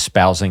anybody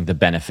espousing the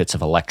benefits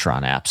of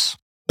Electron apps.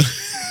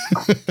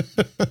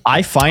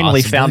 I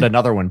finally found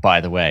another one, by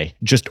the way,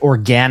 just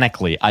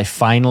organically. I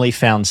finally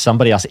found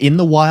somebody else in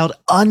the wild,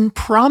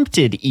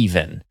 unprompted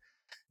even,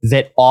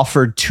 that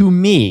offered to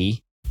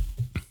me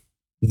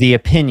the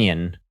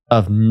opinion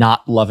of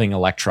not loving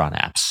Electron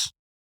apps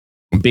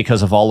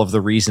because of all of the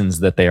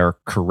reasons that they are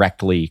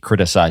correctly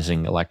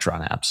criticizing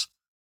Electron apps.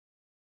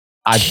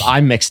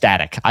 I'm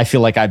ecstatic. I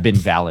feel like I've been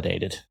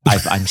validated.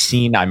 I'm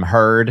seen. I'm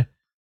heard.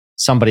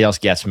 Somebody else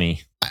gets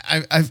me.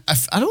 I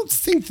don't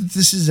think that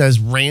this is as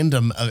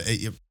random.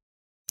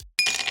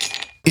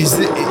 Is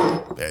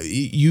that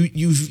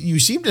you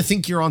seem to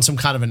think you're on some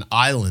kind of an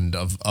island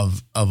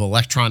of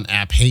Electron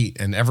app hate,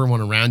 and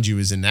everyone around you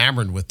is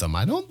enamored with them?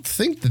 I don't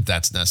think that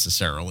that's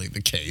necessarily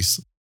the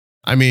case.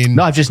 I mean,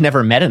 no, I've just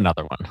never met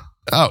another one.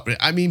 Oh,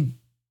 I mean,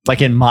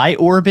 like in my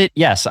orbit,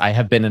 yes, I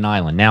have been an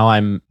island. Now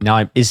I'm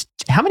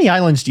how many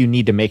islands do you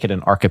need to make it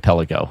an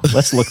archipelago?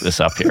 Let's look this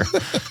up here.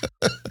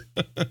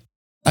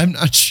 I'm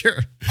not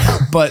sure,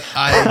 but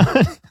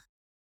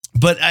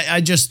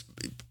I just,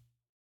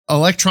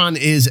 Electron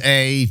is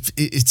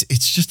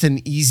it's just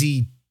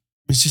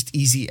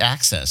easy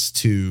access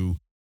to,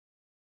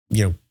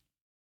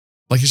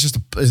 like,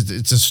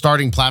 it's a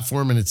starting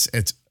platform, and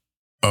it's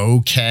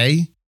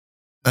okay.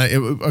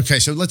 Okay,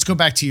 so let's go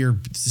back to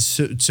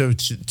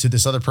to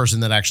this other person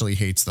that actually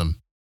hates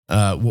them.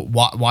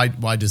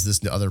 Why does this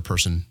other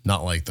person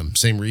not like them?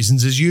 Same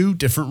reasons as you,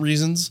 different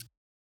reasons?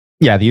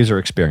 Yeah, the user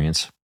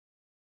experience.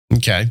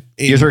 Okay.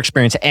 User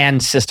experience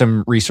and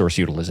system resource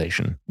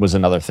utilization was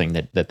another thing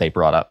that they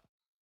brought up.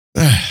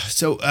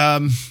 So,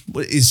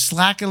 is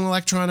Slack an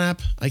Electron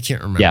app? I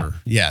can't remember.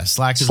 Yeah,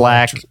 Slack,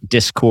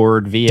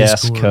 Discord,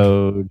 VS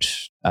Code.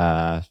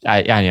 I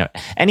know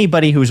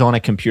anybody who's on a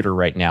computer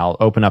right now,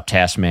 open up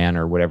Taskman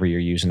or whatever you're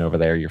using over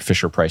there, your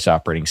Fisher Price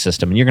operating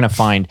system, and you're going to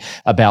find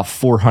about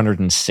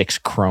 406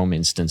 Chrome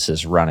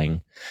instances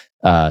running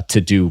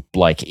to do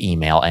like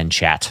email and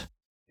chat,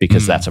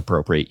 because that's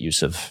appropriate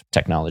use of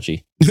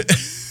technology.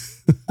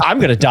 I'm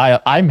going to die.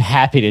 I'm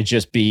happy to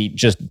just be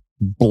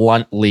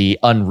bluntly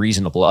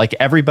unreasonable. Like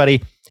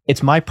everybody,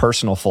 it's my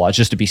personal philosophy,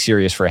 just to be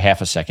serious for a half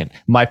a second,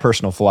 my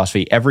personal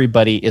philosophy,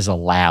 everybody is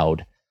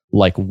allowed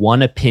like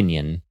one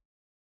opinion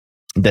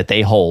that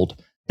they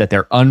hold that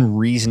they're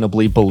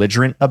unreasonably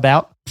belligerent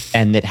about,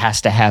 and that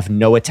has to have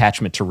no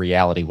attachment to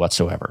reality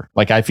whatsoever.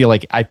 Like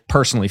I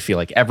personally feel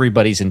like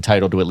everybody's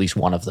entitled to at least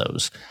one of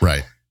those.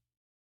 Right.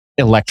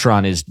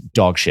 Electron is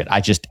dog shit.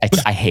 I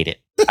hate it.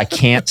 I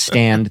can't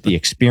stand the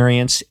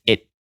experience.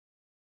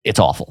 It's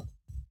awful.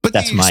 But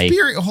that's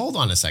hold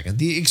on a second.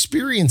 The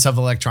experience of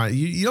Electron,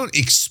 you don't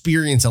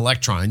experience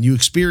Electron. You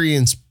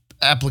experience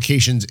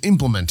applications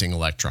implementing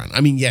Electron. I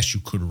mean, yes,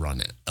 you could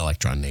run it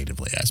Electron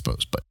natively, I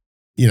suppose. But,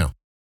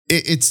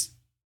 it's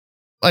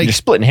like... You're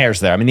splitting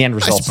hairs there. I mean, the end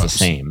result's the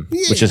same,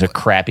 which is a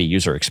crappy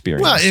user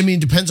experience. Well, I mean,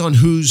 it depends on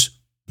who's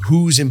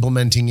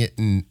implementing it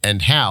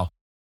and how.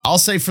 I'll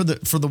say for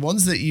the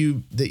ones that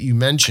you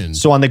mentioned.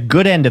 So on the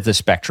good end of the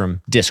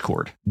spectrum,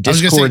 Discord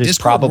is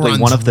probably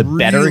one of the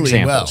better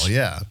examples. Well,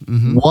 yeah,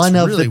 one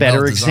of the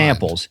better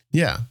examples.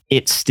 Yeah,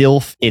 it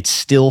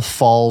still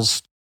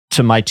falls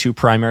to my two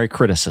primary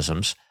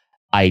criticisms.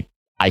 I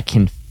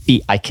can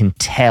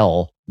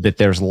tell that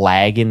there's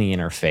lag in the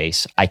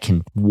interface. I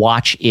can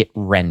watch it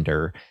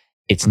render.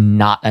 It's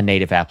not a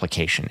native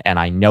application, and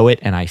I know it,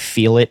 and I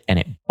feel it, and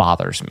it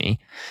bothers me.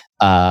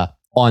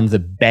 On the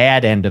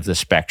bad end of the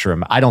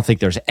spectrum, I don't think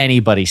there's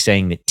anybody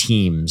saying that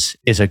Teams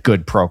is a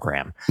good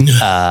program. And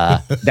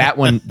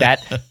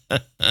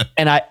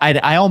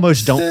I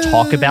almost don't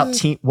talk about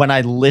Teams when I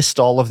list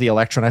all of the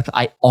Electron apps.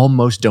 I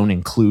almost don't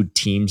include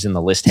Teams in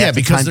the list.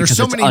 Because there's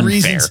so many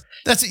reasons.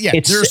 That's it. Yeah,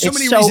 there's so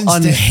many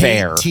reasons to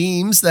hate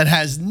Teams that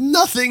has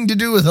nothing to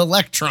do with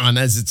Electron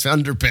as its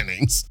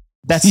underpinnings.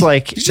 That's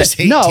like you just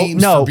hate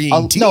Teams for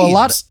being Teams. No,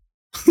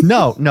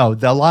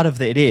 a lot of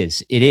it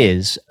is.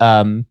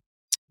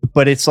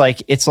 But it's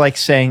like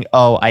saying,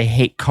 "Oh, I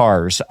hate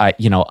cars.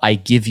 I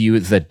give you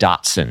the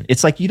Datsun."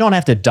 It's like you don't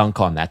have to dunk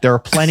on that. There are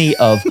plenty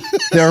of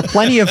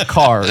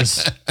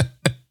cars.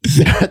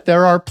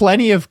 There are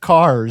plenty of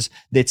cars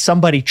that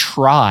somebody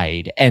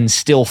tried and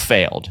still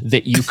failed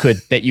that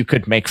you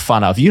could make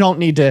fun of. You don't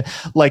need to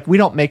we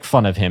don't make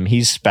fun of him.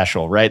 He's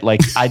special, right?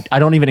 Like I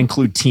don't even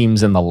include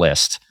Teams in the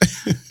list.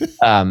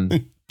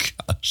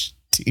 Gosh,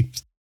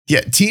 Teams.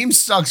 Yeah, Teams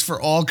sucks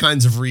for all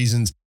kinds of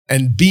reasons.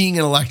 And being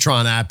an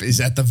Electron app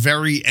is at the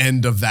very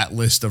end of that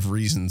list of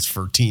reasons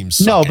for Teams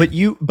sucking.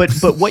 No, but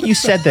what you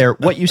said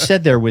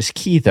there was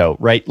key though,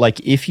 right? Like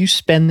if you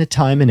spend the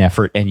time and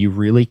effort and you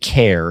really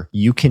care,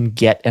 you can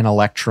get an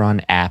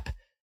Electron app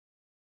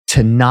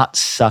to not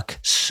suck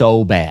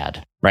so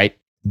bad, right?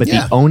 But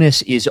the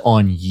onus is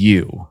on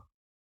you,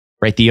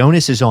 right? The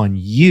onus is on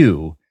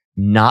you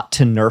not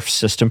to nerf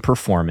system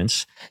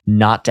performance,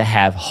 not to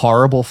have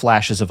horrible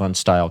flashes of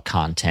unstyled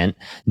content,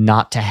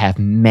 not to have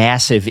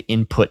massive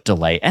input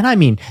delay. And I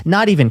mean,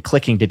 not even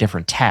clicking to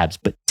different tabs,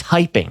 but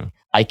typing.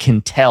 I can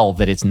tell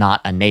that it's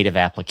not a native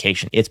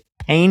application. It's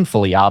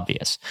painfully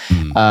obvious.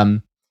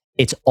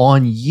 It's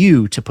on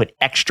you to put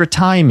extra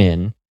time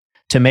in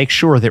to make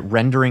sure that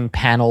rendering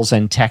panels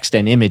and text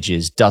and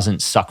images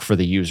doesn't suck for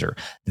the user.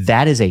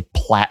 That is a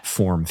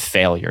platform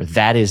failure.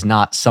 That is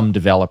not some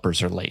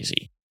developers are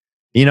lazy.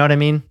 You know what I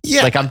mean?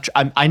 Yeah. Like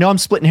I know I'm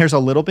splitting hairs a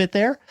little bit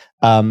there.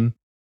 But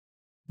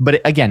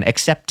again,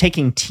 except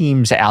taking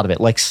Teams out of it,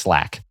 like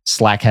Slack.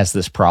 Slack has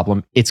this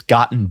problem. It's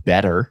gotten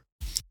better.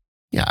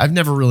 Yeah, I've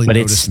never really but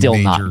noticed it's still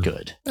not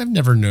good. I've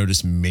never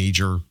noticed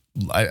major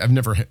lag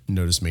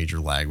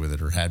with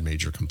it or had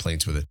major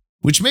complaints with it,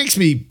 which makes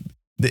me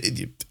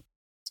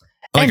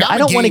I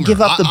don't want to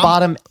give up the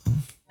bottom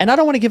and I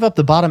don't want to give up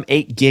the bottom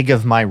 8 gig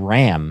of my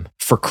RAM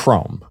for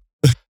Chrome.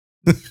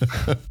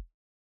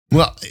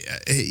 Well,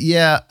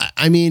 yeah,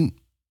 I mean,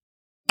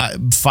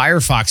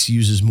 Firefox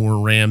uses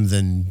more RAM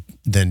than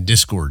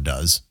Discord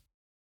does,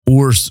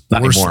 or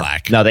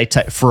Slack. No,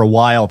 for a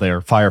while there,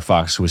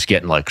 Firefox was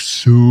getting like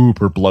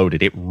super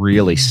bloated. It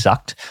really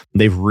sucked.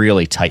 They've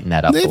really tightened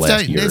that up the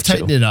last year. They've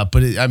tightened it up,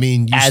 but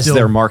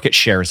their market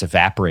share has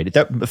evaporated,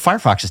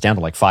 Firefox is down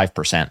to like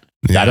 5%.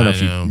 I don't know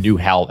if you knew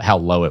how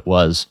low it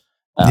was.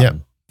 Yeah,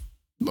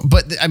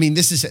 but I mean,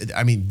 this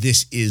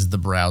is the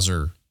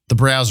browser. The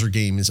browser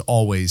game is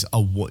always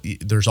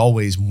there's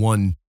always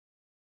one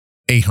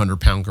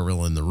 800-pound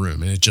gorilla in the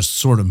room, and it just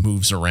sort of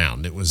moves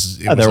around. It was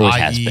there always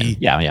has been.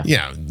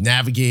 Yeah.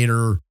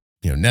 Navigator,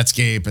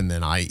 Netscape, and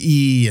then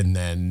IE, and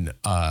then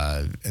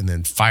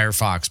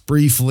Firefox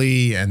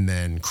briefly, and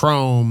then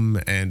Chrome,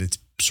 and it's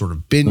sort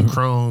of been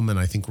Chrome, and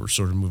I think we're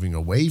sort of moving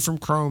away from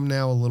Chrome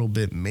now a little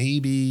bit,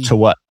 maybe. So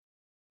what?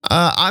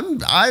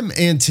 I'm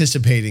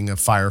anticipating a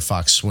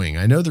Firefox swing.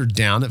 I know they're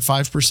down at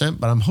 5%,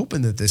 but I'm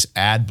hoping that this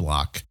ad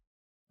block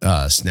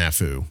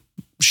snafu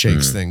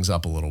shakes things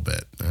up a little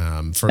bit.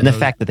 The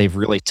fact that they've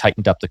really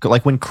tightened up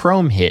like when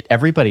Chrome hit,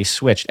 everybody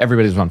was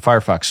on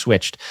Firefox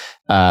switched,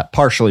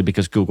 partially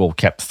because Google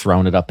kept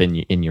throwing it up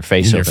in your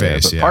face,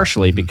 but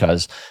partially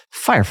because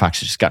Firefox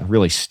has just gotten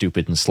really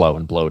stupid and slow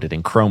and bloated,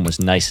 and Chrome was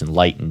nice and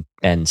light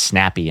and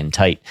snappy and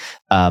tight.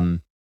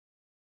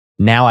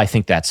 Now I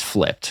think that's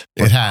flipped.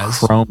 It has.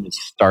 Chrome is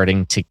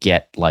starting to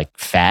get like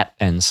fat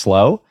and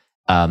slow.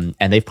 And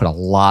they've put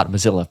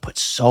Mozilla put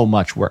so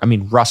much work. I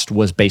mean, Rust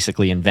was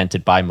basically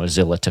invented by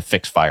Mozilla to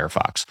fix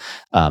Firefox.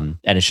 And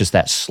it's just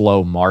that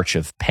slow march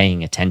of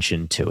paying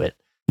attention to it.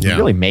 It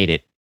really made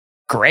it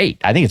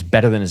great. I think it's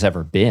better than it's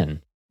ever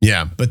been.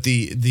 Yeah, but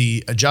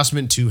the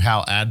adjustment to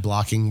how ad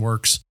blocking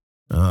works,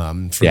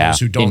 for those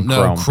who don't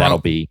know,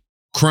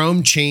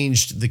 Chrome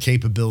changed the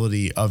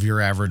capability of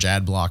your average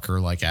ad blocker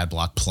like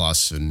AdBlock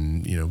Plus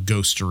and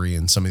Ghostery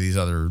and some of these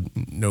other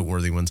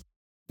noteworthy ones.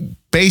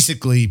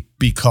 Basically,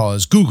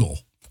 because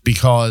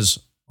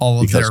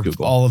all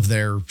of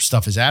their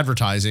stuff is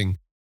advertising.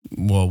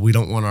 Well, we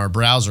don't want our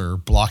browser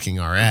blocking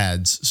our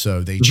ads,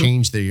 so they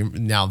changed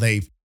now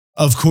they've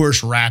of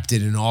course wrapped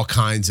it in all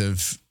kinds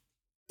of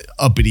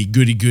uppity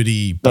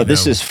goody. So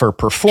this is for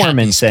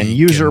performance and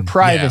user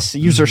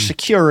privacy, user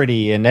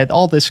security, and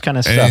all this kind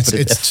of stuff. But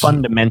it's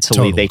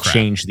fundamentally they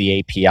changed the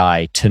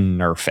API to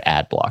nerf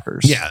ad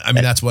blockers. Yeah, I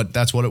mean that's what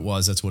it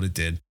was. That's what it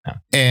did. Yeah.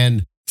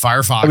 And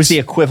Firefox. It was the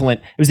equivalent.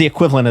 It was the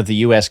equivalent of the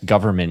U.S.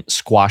 government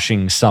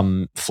squashing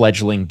some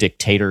fledgling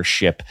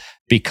dictatorship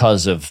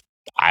because of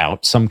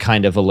some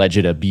kind of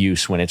alleged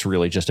abuse when it's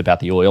really just about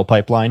the oil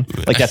pipeline.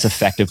 Like that's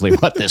effectively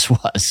what this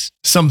was.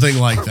 Something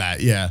like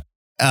that. Yeah.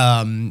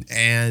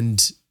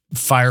 And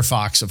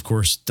Firefox, of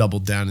course,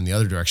 doubled down in the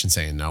other direction,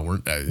 saying no,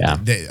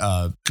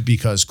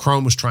 because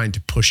Chrome was trying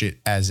to push it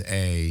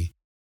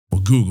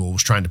Google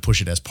was trying to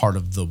push it as part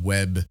of the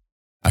web.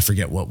 I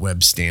forget what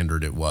web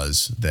standard it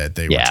was that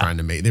they were trying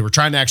to make. They were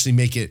trying to actually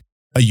make it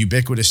a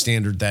ubiquitous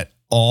standard that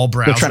all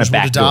browsers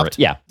would adopt.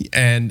 Yeah.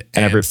 And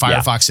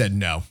Firefox said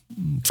no.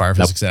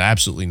 Firefox said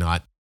absolutely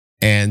not.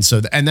 And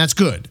so, and that's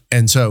good.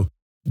 And so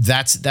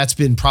that's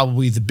been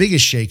probably the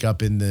biggest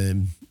shakeup in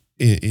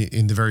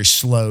the very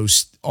slow,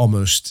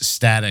 almost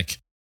static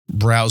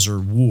browser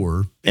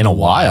war in a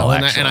while.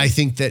 And I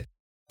think that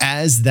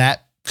as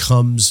that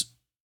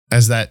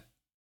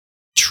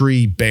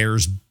tree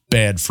bears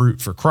bad fruit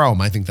for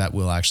Chrome, I think that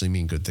will actually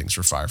mean good things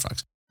for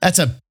Firefox. That's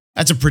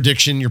a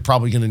prediction. You're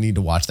probably going to need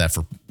to watch that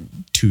for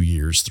 2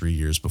 years, 3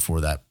 years before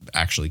that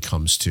actually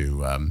comes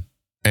to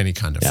any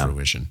kind of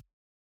fruition.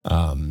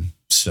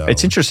 So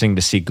it's interesting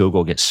to see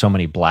Google get so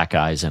many black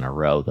eyes in a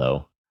row,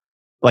 though.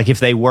 Like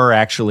if they were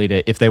actually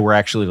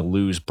to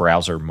lose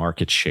browser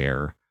market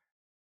share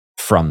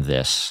from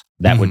this,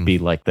 that would be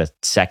like the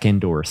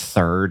second or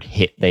third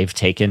hit they've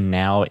taken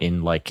now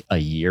in like a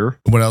year.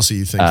 What else are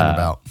you thinking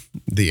about?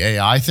 The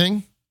AI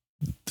thing?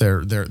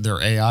 Their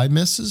AI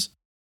misses?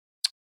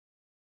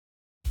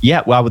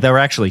 Yeah, well, there were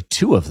actually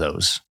two of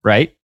those,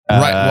 right?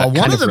 Right. Well,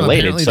 one of them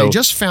related, apparently they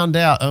just found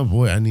out. Oh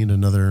boy, I need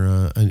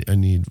another. I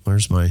need.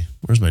 Where's my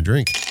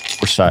drink?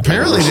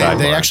 Apparently,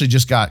 they actually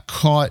just got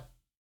caught.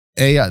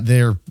 AI.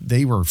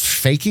 They were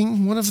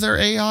faking one of their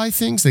AI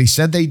things. They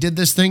said they did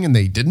this thing and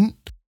they didn't.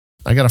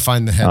 I got to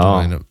find the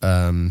headline.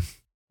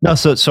 No.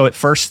 So at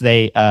first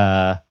they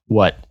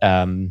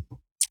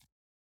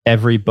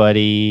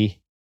everybody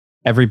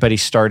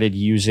started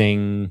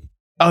using.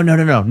 Oh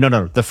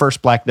no. The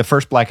first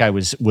black eye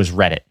was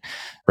Reddit,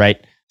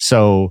 right?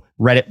 So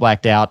Reddit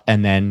blacked out,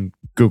 and then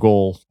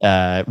Google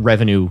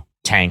revenue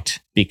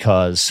tanked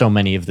because so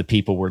many of the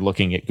people were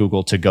looking at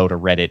Google to go to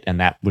Reddit, and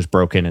that was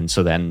broken. And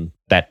so then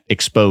that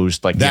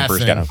exposed, like, the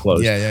numbers got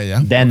closed. Yeah.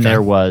 Then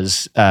there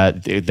was,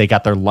 they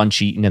got their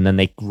lunch eaten, and then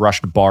they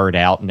rushed Bard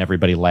out, and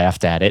everybody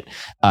laughed at it.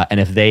 And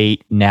if they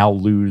now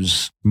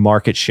lose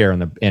market share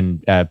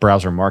in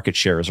browser market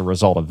share as a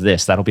result of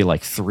this, that'll be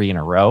like 3 in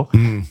a row.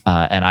 And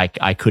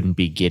I couldn't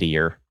be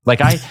giddier.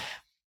 Like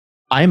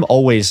I'm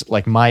always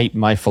like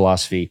my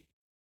philosophy.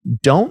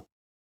 Don't,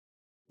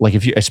 like,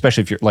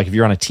 especially if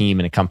you're on a team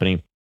in a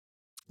company,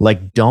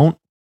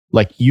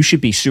 you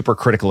should be super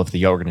critical of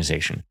the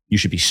organization. You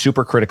should be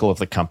super critical of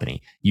the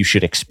company. You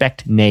should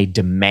expect, nay,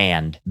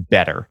 demand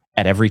better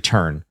at every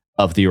turn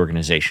of the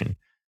organization.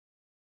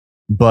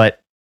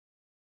 But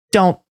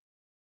don't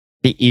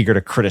be eager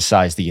to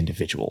criticize the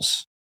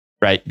individuals,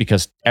 right?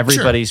 Because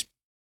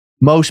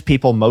most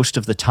people, most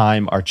of the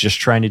time, are just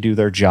trying to do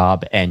their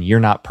job, and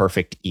you're not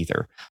perfect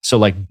either. So,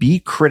 like, be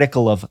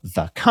critical of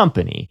the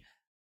company,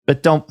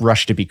 but don't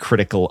rush to be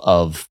critical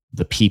of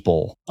the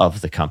people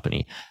of the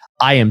company.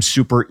 I am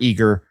super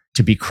eager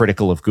to be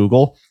critical of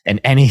Google,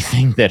 and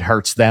anything that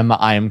hurts them,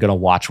 I am going to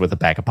watch with a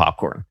bag of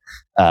popcorn,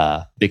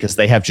 because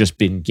they have just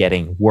been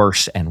getting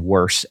worse and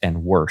worse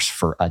and worse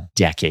for a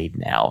decade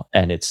now,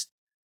 and it's.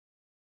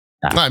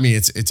 I mean,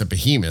 it's a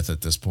behemoth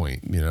at this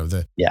point,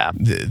 the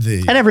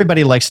and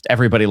everybody likes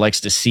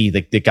to see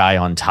the guy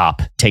on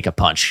top take a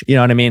punch. You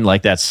know what I mean?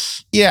 Like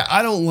that's. Yeah.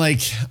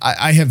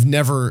 I have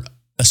never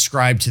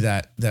ascribed to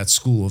that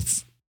school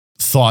of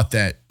thought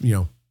that,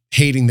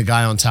 hating the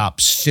guy on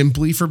top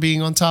simply for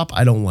being on top.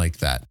 I don't like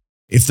that.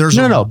 If there's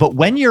no, but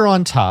when you're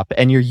on top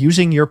and you're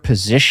using your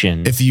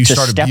position if you to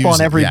start step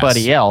on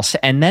everybody else,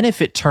 and then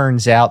if it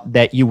turns out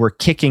that you were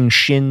kicking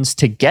shins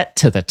to get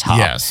to the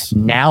top,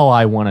 now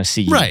I want to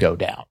see you go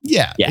down.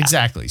 Yeah,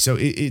 exactly. So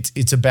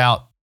it's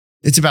about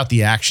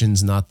the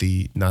actions, not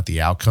the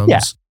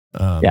outcomes.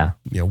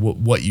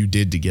 What you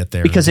did to get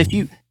there. Because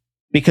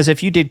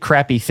if you did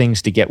crappy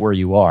things to get where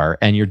you are,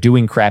 and you're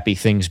doing crappy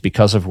things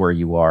because of where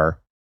you are,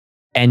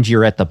 and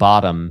you're at the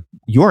bottom,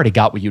 you already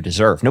got what you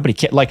deserve. Nobody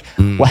can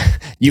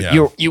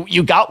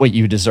you got what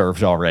you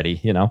deserved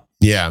already,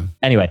 Yeah.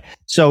 Anyway,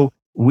 so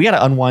we got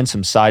to unwind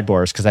some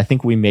sidebars because I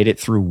think we made it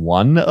through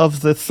one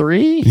of the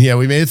three. Yeah,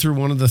 we made it through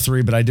one of the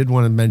three, but I did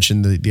want to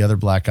mention the other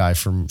black guy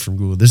from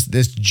Google.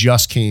 This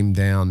just came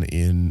down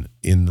in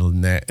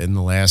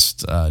the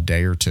last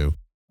day or two.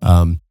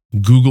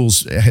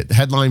 Google's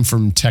headline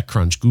from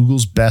TechCrunch: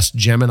 Google's best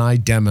Gemini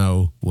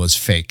demo was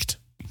faked.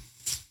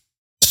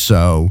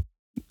 So.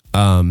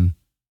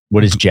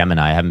 What is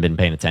Gemini? I haven't been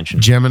paying attention.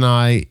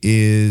 Gemini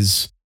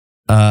is,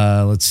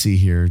 let's see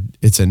here.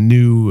 It's a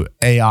new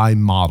AI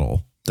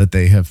model that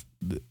they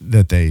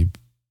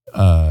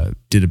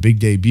did a big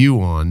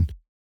debut on,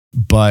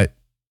 but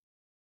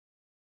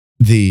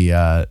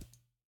the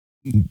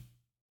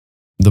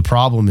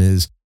problem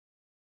is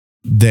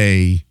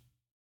the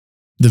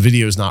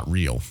video is not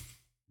real.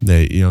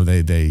 Let me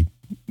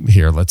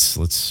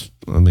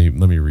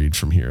read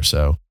from here.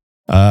 So.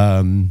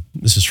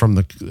 This is from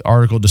the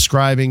article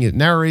describing it.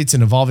 Narrates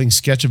an evolving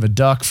sketch of a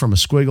duck from a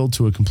squiggle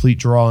to a complete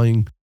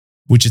drawing,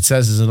 which it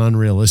says is an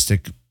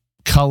unrealistic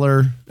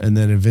color, and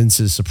then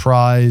evinces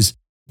surprise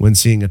when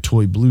seeing a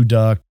toy blue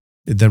duck.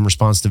 It then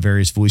responds to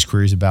various voice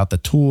queries about the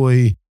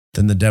toy.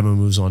 Then the demo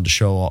moves on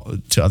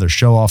to other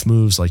show-off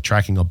moves like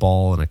tracking a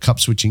ball in a cup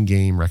switching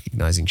game,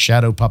 recognizing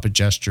shadow puppet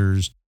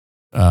gestures,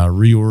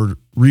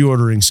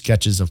 reordering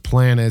sketches of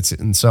planets,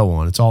 and so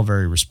on. It's all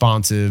very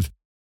responsive.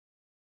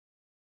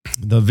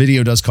 The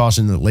video does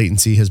caution that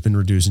latency has been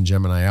reduced and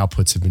Gemini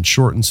outputs have been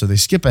shortened. So they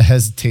skip a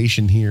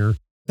hesitation here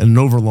and an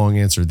overlong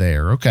answer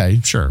there. Okay,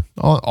 sure.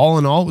 All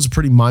in all, it was a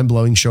pretty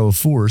mind-blowing show of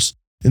force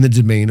in the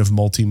domain of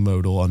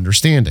multimodal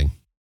understanding.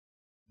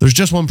 There's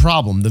just one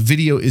problem. The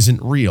video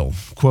isn't real.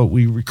 Quote,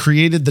 we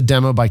recreated the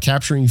demo by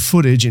capturing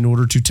footage in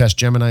order to test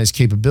Gemini's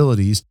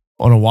capabilities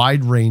on a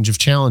wide range of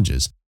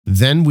challenges.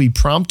 Then we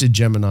prompted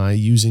Gemini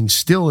using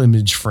still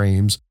image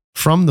frames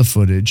from the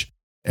footage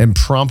and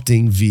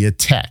prompting via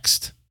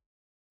text.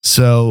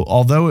 So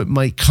although it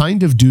might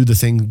kind of do the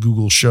thing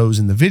Google shows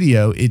in the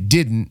video, it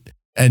didn't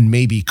and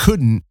maybe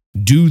couldn't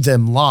do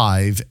them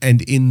live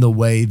and in the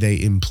way they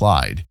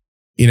implied.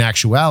 In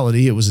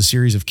actuality, it was a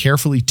series of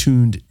carefully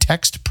tuned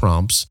text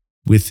prompts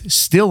with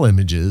still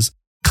images,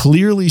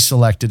 clearly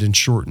selected and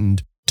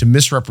shortened to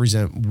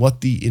misrepresent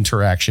what the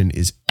interaction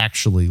is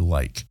actually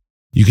like.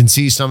 You can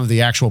see some of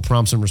the actual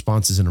prompts and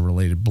responses in a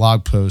related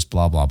blog post,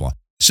 blah, blah, blah.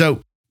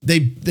 So they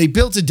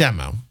built a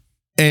demo,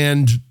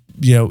 and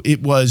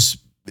it was...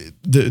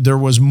 there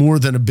was more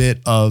than a bit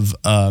of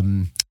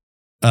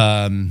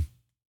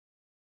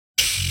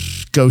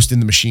ghost in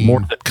the machine.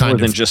 More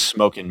than just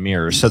smoke and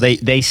mirrors. So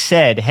they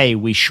said, hey,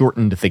 we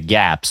shortened the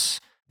gaps,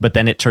 but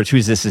then it turns, who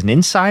is this? An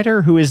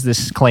insider? Who is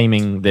this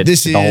claiming that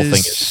the whole thing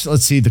is?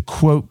 Let's see, the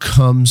quote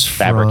comes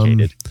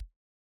fabricated.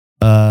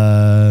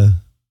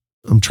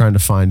 I'm trying to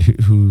find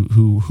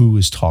who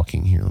is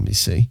talking here. Let me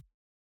see.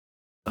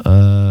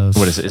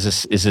 What is it?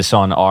 Is this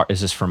on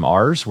is this from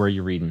ours? Where are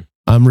you reading?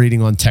 I'm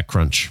reading on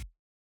TechCrunch.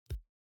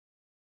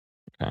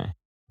 Okay.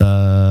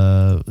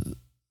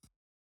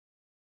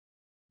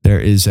 There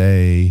is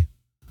a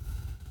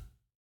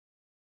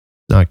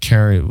not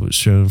carry. It was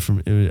shown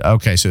from.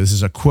 Okay, so this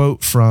is a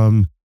quote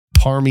from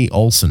Parmi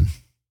Olsen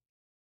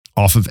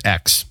off of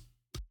X,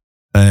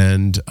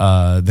 and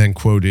then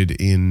quoted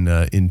in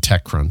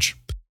TechCrunch,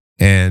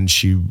 and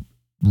she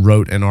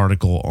wrote an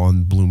article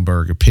on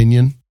Bloomberg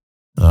Opinion.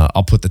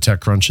 I'll put the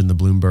TechCrunch in the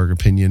Bloomberg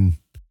Opinion.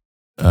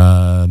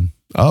 And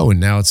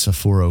now it's a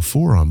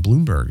 404 on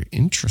Bloomberg.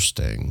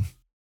 Interesting.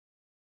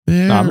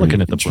 I'm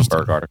looking at the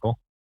Bloomberg article.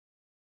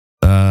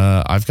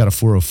 I've got a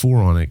 404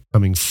 on it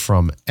coming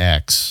from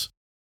X.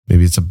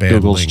 Maybe it's a bad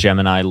Google's link.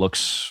 Gemini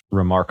looks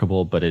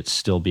remarkable, but it's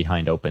still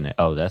behind Open.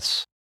 Oh,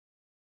 that's...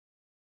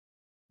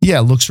 Yeah,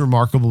 it looks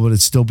remarkable, but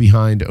it's still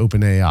behind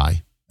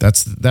OpenAI.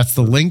 That's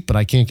the link, but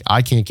I can't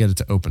get it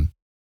to open.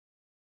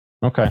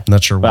 Okay.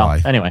 Not sure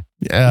why. Anyway.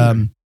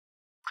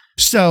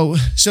 So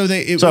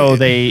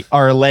they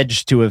are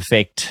alleged to have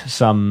faked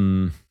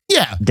some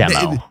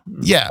demo.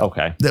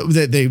 Okay.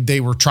 They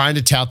were trying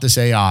to tout this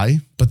AI,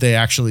 but they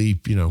actually,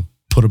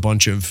 put a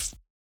bunch of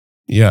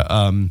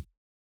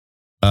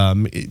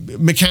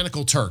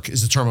mechanical Turk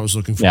is the term I was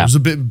looking for. Yeah. It was a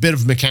bit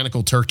of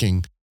mechanical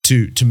Turking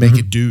to make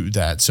it do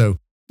that. So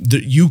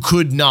you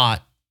could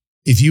not,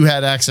 if you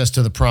had access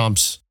to the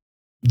prompts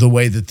the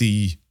way that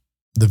the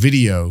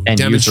video And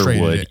demonstrated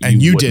user would, it,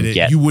 and you did wouldn't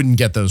it, you wouldn't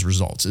get those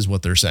results, is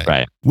what they're saying.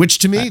 Right. Which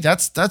to me,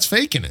 that's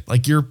faking it.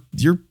 Like you're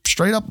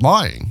straight up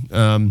lying.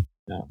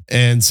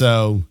 And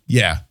so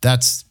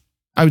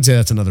I would say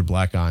that's another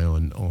black eye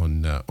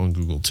on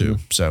Google too.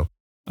 So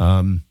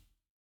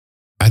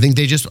I think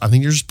you're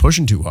just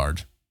pushing too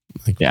hard.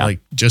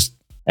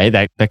 Hey,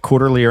 that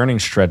quarterly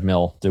earnings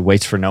treadmill that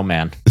waits for no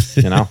man,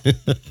 you know?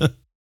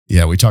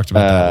 Yeah, we talked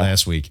about that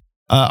last week.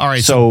 All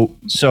right. So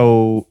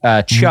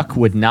Chuck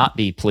would not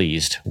be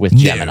pleased with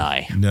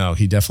Gemini. No,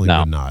 he definitely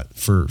would not.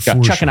 For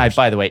Chuck sure. and I,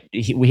 by the way,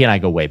 he and I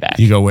go way back.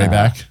 You go way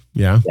back?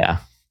 Yeah. Yeah.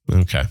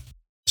 Okay.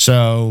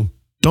 So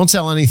don't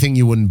sell anything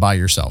you wouldn't buy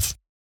yourself.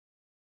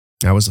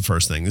 That was the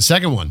first thing. The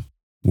second one,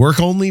 work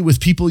only with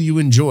people you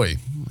enjoy.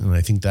 And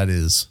I think that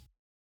is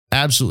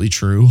absolutely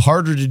true.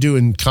 Harder to do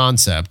in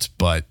concept,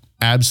 but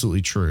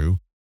absolutely true.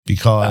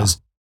 Because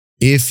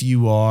if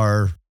you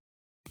are,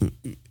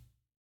 and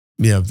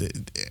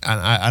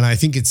I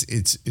think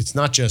it's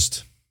not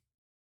just,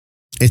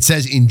 it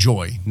says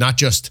enjoy, not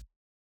just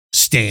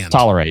stand.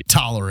 Tolerate.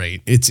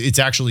 It's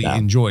actually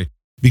enjoy,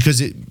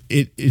 because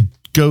it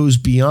goes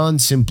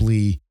beyond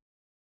simply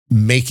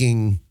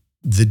making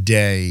the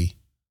day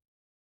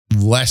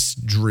less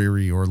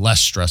dreary or less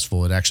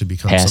stressful. It actually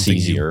becomes something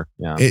easier.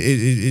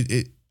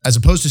 It as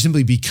opposed to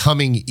simply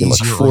becoming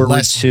easier or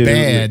less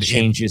bad. It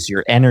changes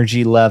your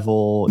energy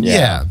level.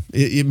 Yeah.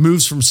 It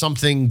moves from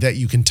something that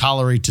you can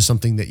tolerate to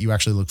something that you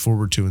actually look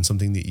forward to and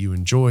something that you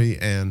enjoy.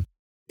 And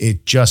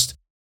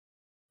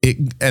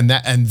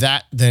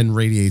that then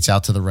radiates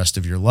out to the rest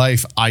of your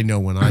life. I know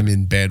when I'm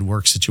in bad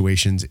work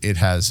situations,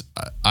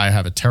 I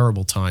have a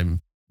terrible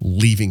time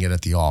leaving it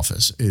at the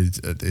office.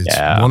 It's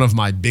one of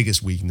my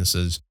biggest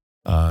weaknesses.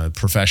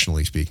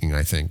 Professionally speaking,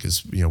 I think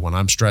is, when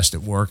I'm stressed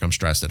at work, I'm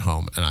stressed at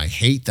home, and I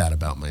hate that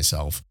about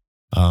myself.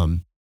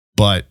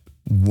 But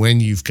when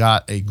you've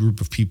got a group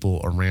of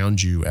people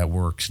around you at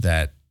work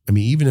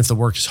even if the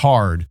work is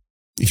hard,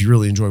 if you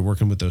really enjoy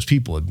working with those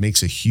people, it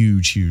makes a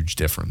huge, huge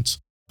difference.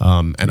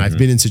 And I've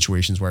been in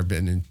situations where I've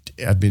been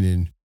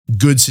in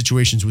good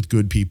situations with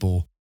good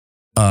people,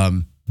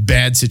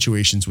 bad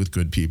situations with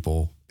good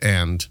people,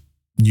 and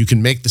you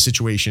can make the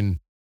situation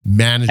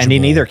manageable. And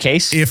in either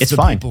case, if it's the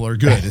fine. people are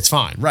good, it's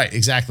fine. Right.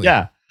 Exactly.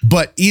 Yeah.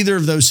 But either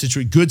of those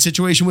good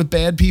situation with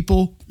bad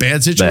people,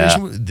 bad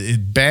situation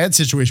with bad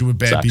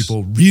Sucks.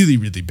 people, really,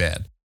 really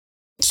bad.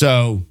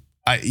 So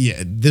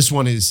this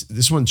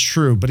one's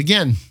true. But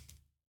again,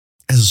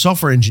 as a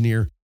software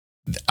engineer,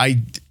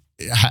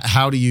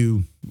 how do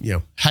you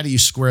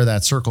square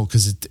that circle?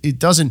 Because it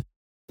doesn't,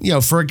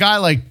 for a guy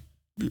like,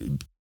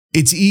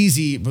 it's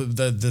easy, but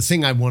the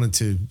thing I wanted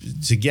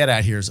to get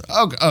at here is,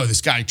 this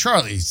guy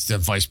Charlie, he's the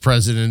vice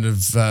president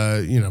of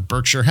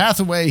Berkshire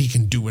Hathaway. He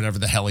can do whatever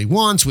the hell he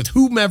wants with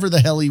whomever the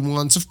hell he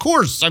wants. Of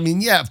course,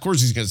 of course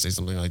he's going to say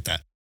something like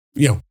that.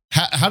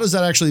 How does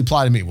that actually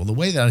apply to me? Well, the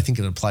way that I think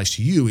it applies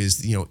to you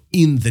is,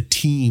 in the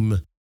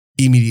team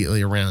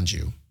immediately around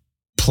you,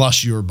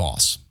 plus your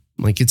boss.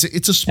 Like it's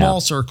a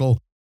small circle.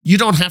 You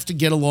don't have to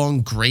get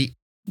along great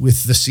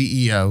with the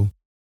CEO.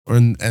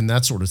 And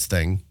that sort of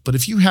thing. But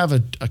if you have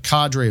a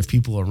cadre of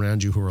people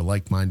around you who are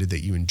like-minded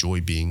that you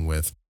enjoy being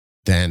with,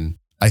 then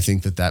I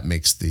think that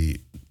makes the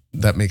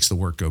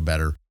work go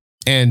better.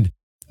 And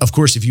of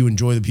course, if you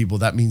enjoy the people,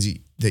 that means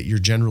that you're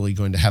generally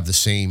going to have the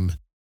same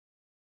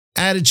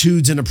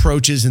attitudes and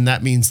approaches. And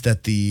that means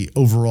that the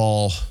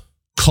overall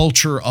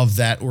culture of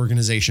that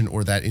organization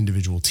or that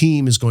individual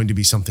team is going to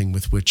be something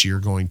with which you're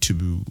going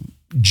to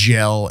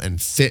gel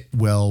and fit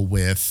well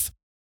with.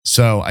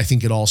 So I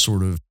think it all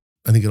sort of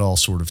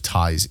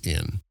ties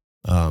in,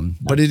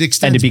 but it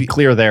extends. And to be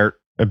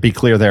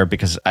clear there,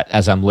 because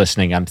as I'm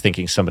listening, I'm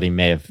thinking somebody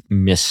may have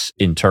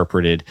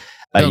misinterpreted.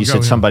 You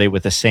said somebody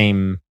with the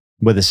same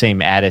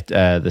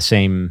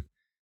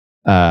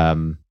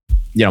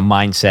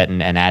mindset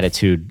and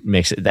attitude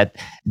makes it that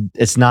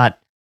it's not.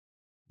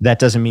 That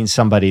doesn't mean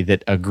somebody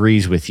that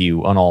agrees with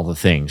you on all the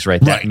things,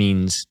 right? That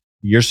means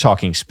you're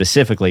talking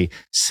specifically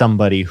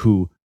somebody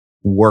who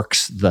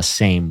works the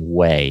same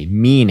way,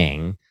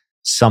 meaning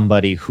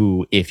somebody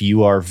who, if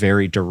you are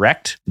very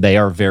direct, they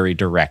are very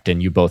direct,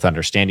 and you both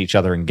understand each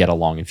other and get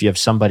along. If you have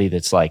somebody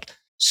that's like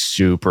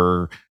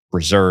super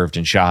reserved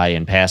and shy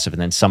and passive,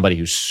 and then somebody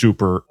who's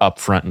super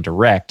upfront and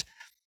direct,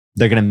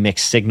 they're going to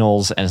mix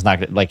signals, and it's not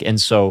going to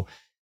and so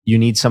you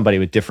need somebody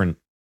with different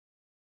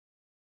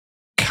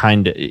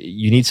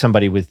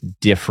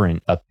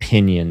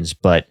opinions,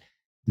 but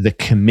the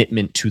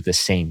commitment to the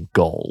same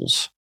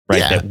goals, right?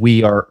 Yeah.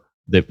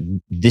 That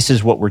this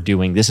is what we're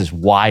doing. This is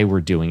why we're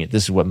doing it.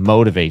 This is what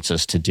motivates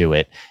us to do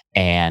it.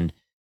 And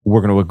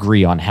we're going to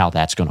agree on how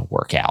that's going to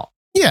work out.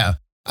 Yeah.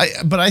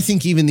 But I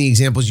think even the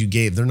examples you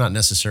gave, they're not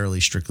necessarily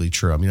strictly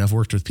true. I mean, I've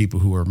worked with people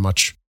who are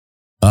much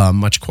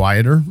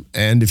quieter.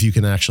 And if you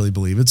can actually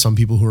believe it, some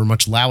people who are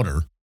much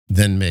louder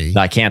than me.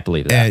 I can't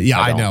believe that. And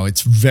I know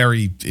it's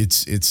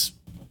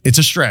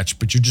a stretch,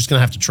 but you're just going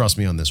to have to trust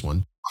me on this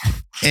one.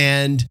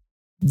 And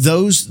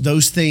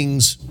those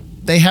things,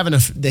 they have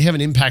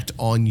an impact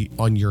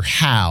on your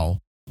how,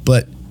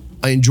 but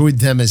I enjoyed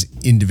them as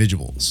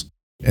individuals.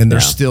 And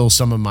they're still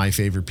some of my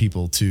favorite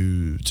people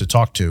to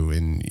talk to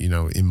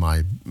in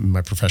my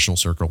professional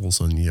circles.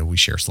 And, we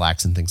share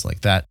Slacks and things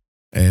like that,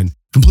 and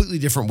completely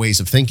different ways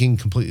of thinking,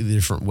 completely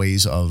different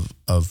ways of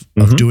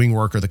doing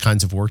work, or the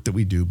kinds of work that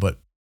we do. But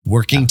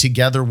working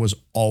together was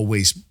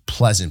always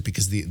pleasant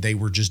because they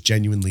were just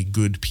genuinely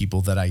good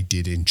people that I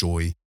did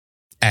enjoy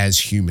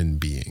as human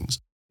beings.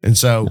 And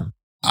so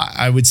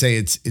I would say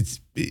it's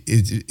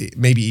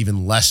maybe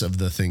even less of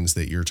the things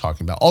that you're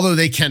talking about, although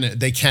they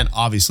can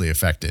obviously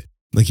affect it.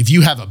 Like if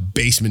you have a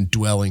basement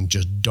dwelling,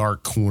 just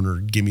dark corner,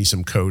 give me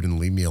some code and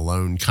leave me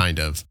alone kind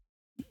of,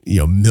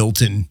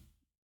 Milton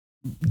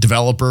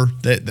developer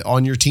that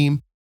on your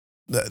team,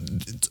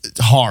 it's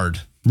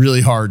hard,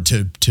 really hard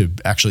to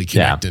actually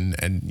connect and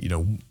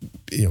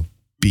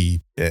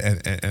be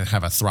and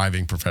have a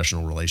thriving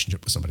professional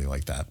relationship with somebody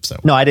like that. So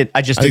no, I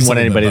just didn't want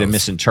anybody to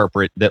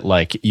misinterpret that.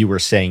 Like you were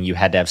saying, you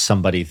had to have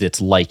somebody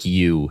that's like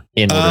you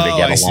in order to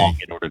get along,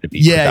 in order to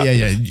be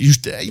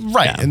productive.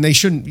 Right. Yeah. And they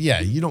shouldn't. Yeah,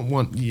 you don't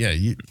want. Yeah,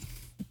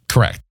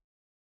 correct.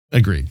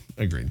 Agreed.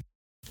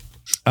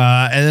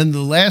 And then the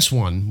last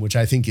one, which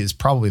I think is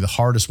probably the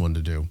hardest one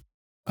to do,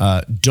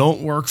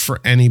 don't work for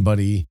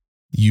anybody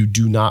you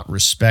do not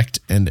respect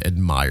and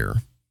admire.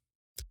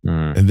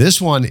 And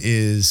this one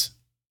is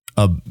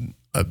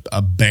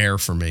a bear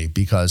for me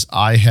because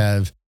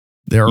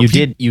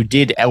you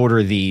did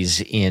order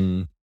these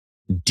in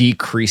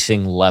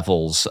decreasing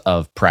levels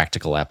of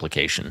practical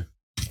application.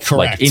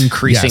 Correct. Like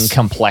increasing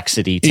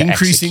complexity to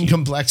increasing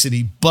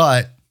complexity,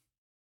 but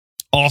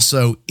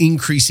also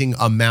increasing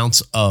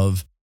amounts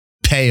of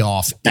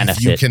payoff benefit,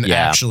 if you can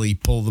actually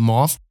pull them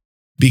off.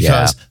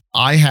 Because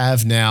I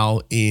have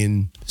now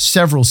in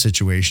several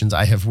situations,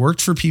 I have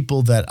worked for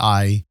people that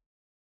I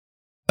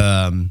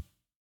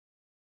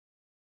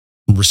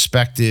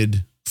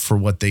respected for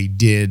what they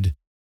did.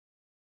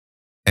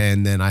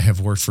 And then I have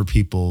worked for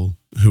people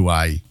who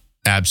I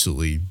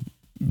absolutely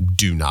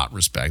do not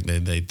respect.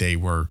 They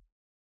were,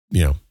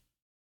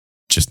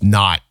 just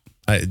not,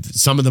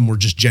 some of them were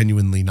just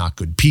genuinely not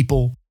good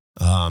people.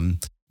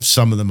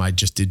 Some of them I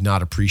just did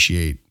not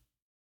appreciate.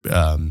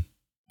 I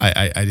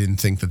didn't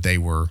think that they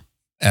were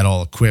at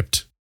all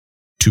equipped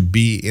to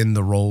be in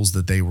the roles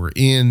that they were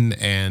in,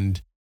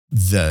 and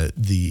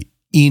the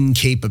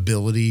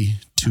incapability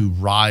to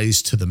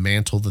rise to the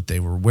mantle that they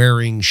were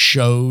wearing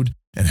showed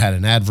and had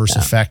an adverse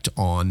effect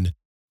on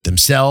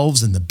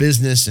themselves and the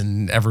business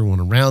and everyone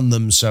around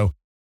them. So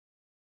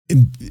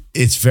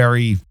it's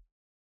very,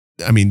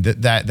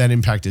 that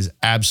impact is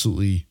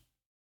absolutely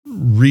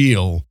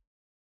real.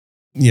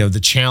 The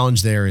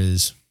challenge there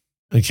is,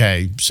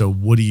 okay, so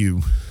what do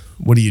you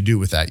do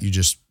with that? You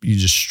just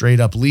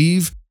straight up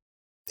leave.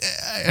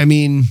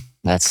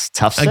 That's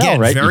tough sell, again,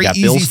 right? You got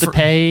bills to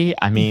pay.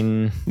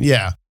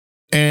 Yeah.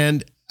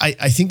 And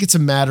I think it's a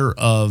matter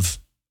of,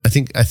 I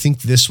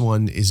think this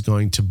one is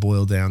going to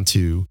boil down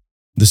to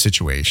the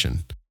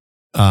situation.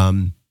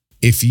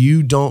 If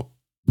you don't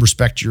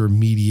respect your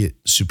immediate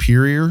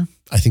superior,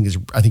 I think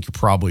you're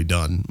probably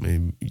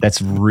done.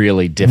 That's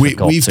really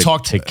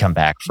difficult to come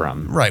back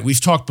from. Right.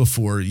 We've talked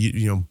before,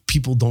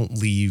 people don't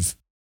leave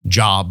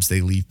jobs,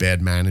 they leave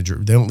bad manager.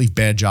 They don't leave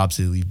bad jobs,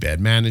 they leave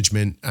bad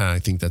management. I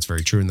think that's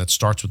very true. And that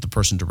starts with the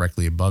person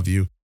directly above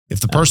you.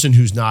 If the person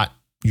who's not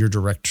your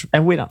direct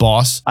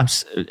boss.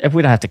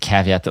 We don't have to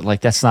caveat that, like,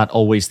 that's not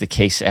always the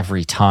case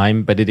every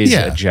time, but it is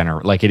a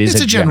general, like it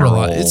is a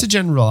general. It's a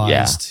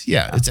generalized.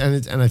 Yeah.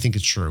 And I think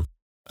it's true.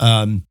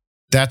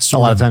 That's a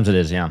lot of times it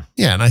is. Yeah.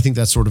 Yeah. And I think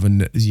that's sort of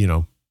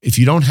if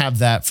you don't have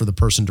that for the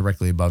person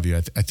directly above you,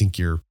 I think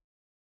you're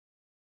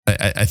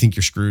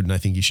screwed, and I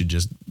think you should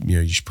just,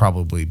 you should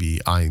probably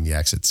be eyeing the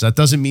exits. That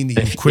doesn't mean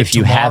that you quit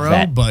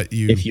tomorrow, but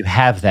if you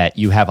have that,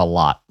 you have a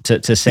lot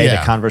to say.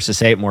 The converse, to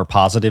say it more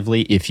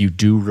positively, if you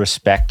do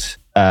respect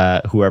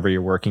whoever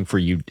you're working for,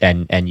 you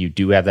and you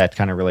do have that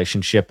kind of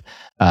relationship,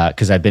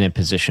 because I've been in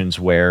positions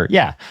where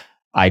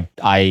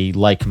I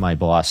like my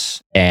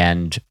boss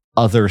and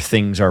other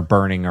things are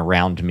burning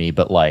around me,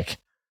 but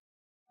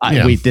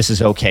this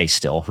is okay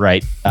still,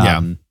 right?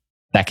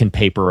 That can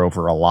paper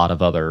over a lot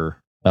of other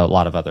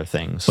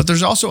things. But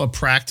there's also a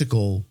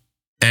practical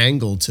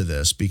angle to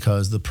this,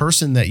 because the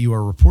person that you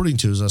are reporting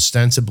to is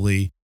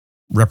ostensibly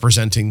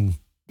representing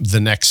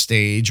the next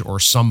stage or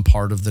some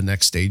part of the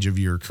next stage of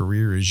your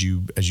career as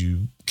you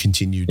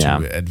continue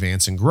to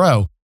advance and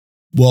grow.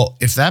 Well,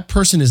 if that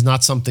person is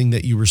not something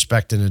that you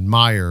respect and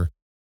admire,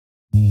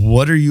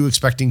 what are you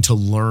expecting to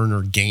learn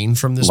or gain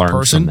from this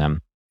person? From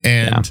them.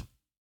 And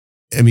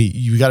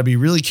you got to be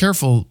really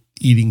careful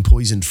eating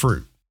poisoned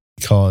fruit,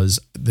 because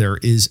there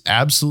is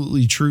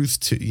absolutely truth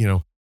to,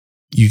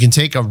 you can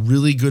take a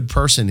really good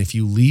person. If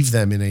you leave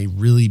them in a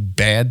really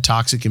bad,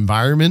 toxic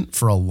environment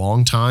for a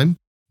long time,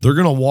 they're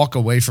going to walk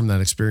away from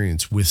that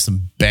experience with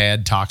some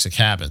bad, toxic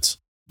habits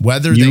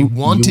whether they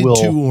wanted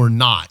to or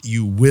not.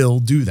 You will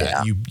do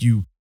that.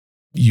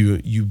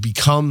 You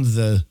become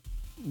the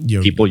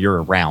people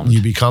you're around.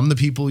 You become the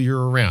people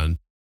you're around.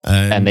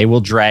 And they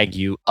will drag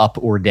you up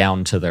or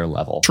down to their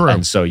level. True.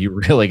 And so you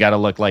really got to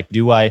look like,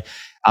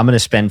 I'm going to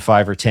spend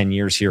 5 or 10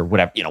 years here,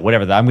 whatever.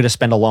 I'm going to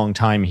spend a long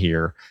time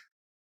here.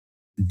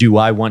 Do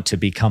I want to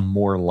become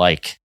more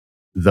like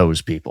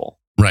those people?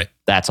 Right.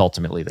 That's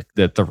ultimately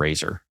the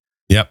razor.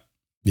 Yep.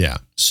 Yeah.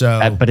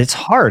 So, but it's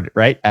hard,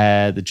 right?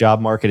 The job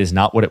market is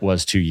not what it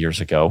was 2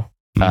 years ago.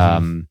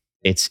 Mm-hmm.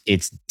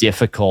 It's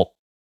difficult.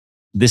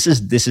 This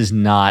is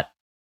not.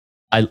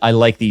 I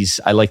like these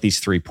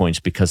 3 points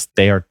because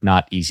they are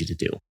not easy to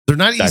do. They're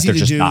not easy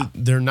to do.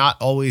 They're not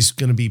always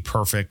going to be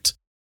perfect.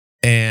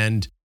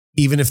 And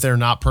even if they're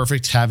not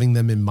perfect, having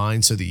them in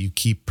mind so that you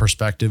keep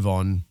perspective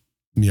on,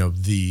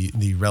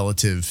 the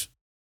relative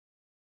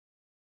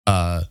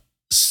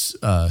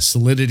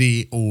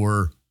solidity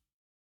or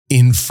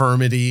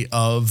infirmity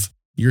of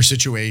your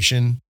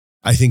situation,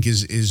 I think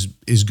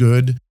is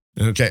good.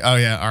 Okay. Oh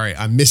yeah. All right.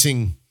 I'm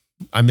missing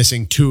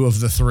 2 of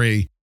the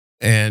 3.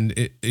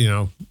 And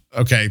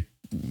okay,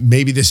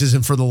 maybe this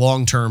isn't for the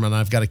long term, and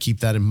I've got to keep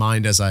that in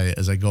mind as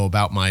I go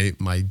about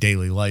my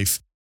daily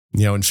life,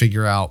 and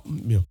figure out,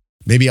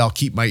 maybe I'll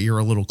keep my ear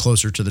a little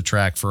closer to the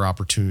track for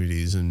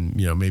opportunities, and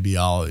maybe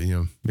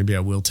I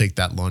will take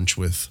that lunch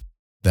with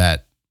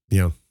that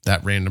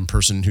that random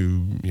person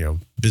who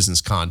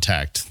business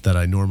contact that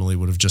I normally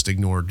would have just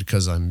ignored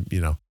because I'm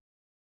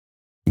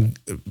in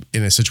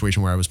a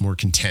situation where I was more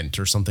content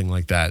or something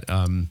like that.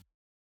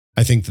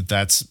 I think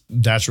that's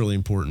really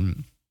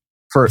important.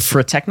 For a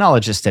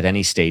technologist at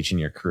any stage in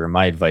your career,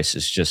 my advice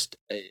is just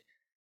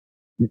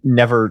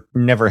never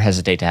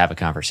hesitate to have a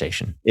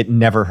conversation. It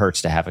never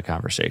hurts to have a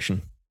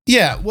conversation.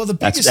 Yeah, well,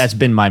 that's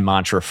been my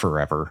mantra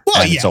forever,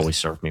 and it's always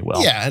served me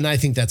well. Yeah, and I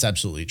think that's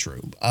absolutely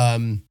true.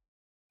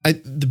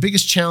 The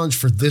biggest challenge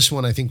for this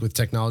one, I think, with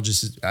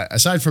technologists, is,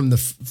 aside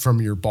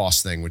from your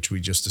boss thing, which we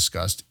just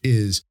discussed,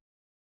 is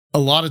a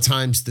lot of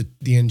times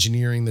the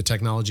engineering, the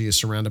technology is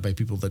surrounded by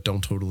people that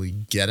don't totally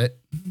get it.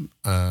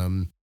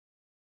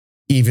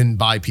 Even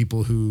by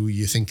people who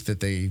you think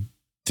that they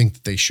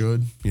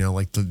should,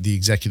 like the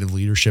executive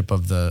leadership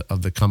of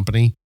the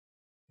company.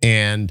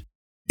 And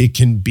it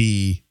can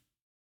be,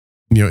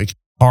 it's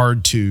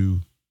hard to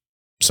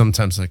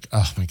sometimes like,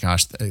 oh my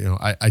gosh,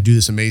 I do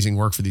this amazing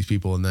work for these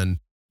people. And then,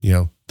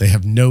 they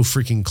have no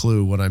freaking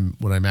clue what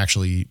I'm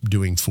actually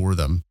doing for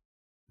them.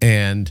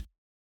 And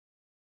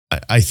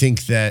I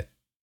think that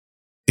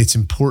it's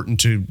important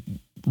to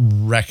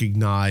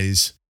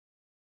recognize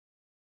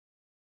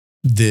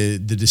the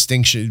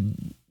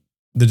distinction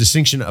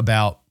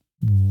about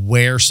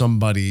where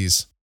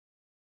somebody's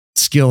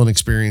skill and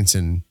experience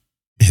and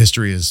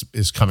history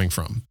is coming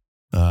from.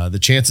 The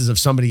chances of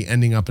somebody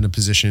ending up in a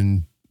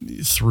position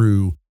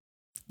through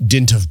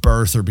dint of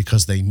birth or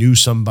because they knew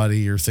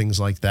somebody or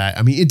things like that.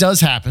 I mean, it does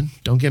happen.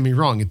 Don't get me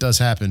wrong. It does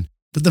happen.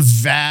 But the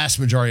vast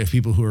majority of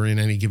people who are in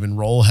any given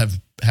role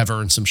have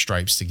earned some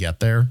stripes to get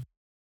there.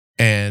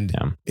 And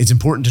it's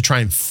important to try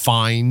and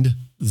find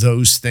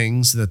those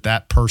things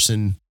that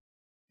person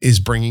is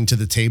bringing to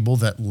the table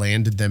that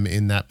landed them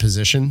in that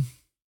position.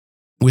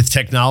 With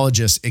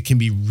technologists, it can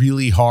be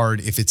really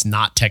hard if it's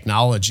not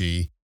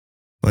technology.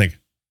 Like,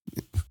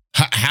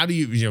 how do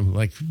you,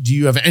 do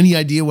you have any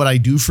idea what I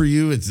do for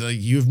you? It's like,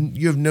 you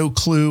have no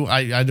clue.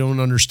 I don't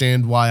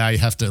understand why I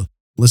have to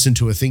listen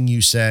to a thing you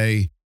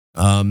say.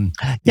 I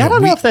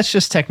don't know if that's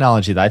just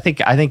technology though. I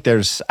think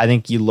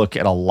you look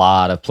at a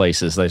lot of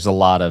places, there's a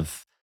lot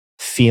of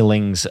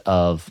feelings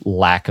of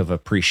lack of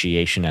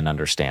appreciation and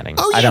understanding.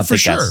 Oh, yeah, I don't for think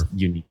sure. That's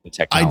unique to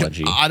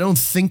technology. I don't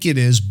think it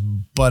is,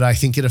 but I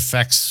think it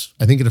affects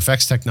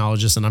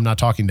technologists, and I'm not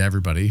talking to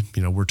everybody.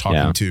 We're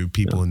talking to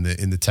people in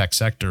the tech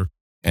sector,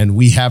 and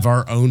we have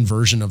our own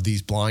version of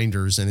these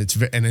blinders, and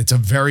it's a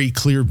very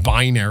clear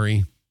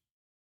binary.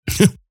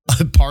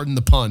 Pardon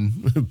the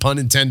pun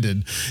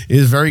intended. It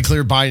is very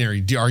clear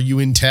binary. Are you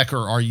in tech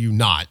or are you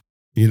not?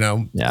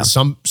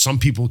 Some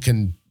people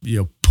can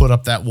put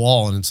up that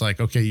wall, and it's like,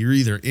 okay, you're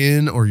either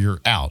in or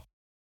you're out.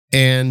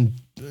 And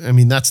I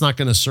mean, that's not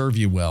going to serve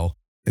you well.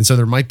 And so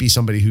there might be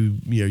somebody who,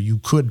 you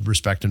could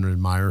respect and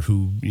admire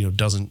who,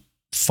 doesn't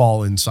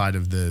fall inside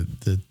of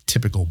the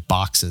typical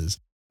boxes.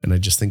 And I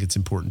just think it's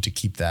important to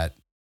keep that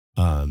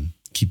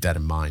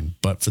in mind.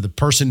 But for the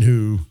person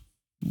who,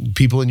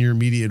 people in your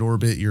immediate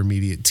orbit, your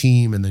immediate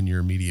team, and then your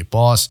immediate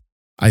boss,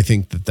 I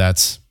think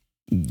that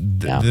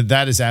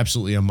is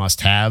absolutely a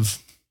must have.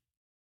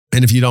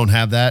 And if you don't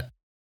have that,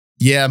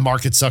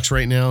 market sucks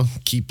right now.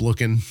 Keep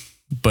looking,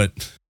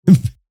 but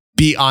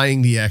be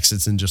eyeing the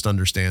exits and just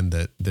understand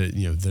that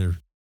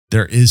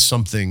there is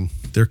something,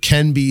 there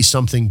can be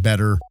something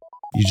better.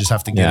 You just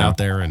have to get out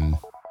there and,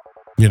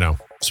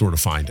 sort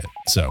of find it.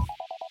 So,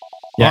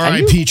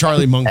 R.I.P.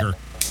 Charlie Munger.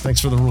 Thanks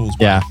for the rules.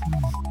 Buddy. Yeah.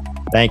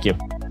 Thank you.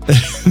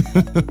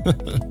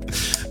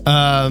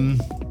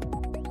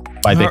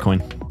 Buy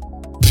Bitcoin.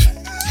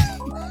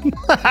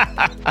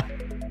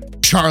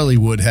 Charlie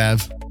would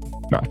have.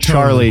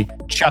 Charlie,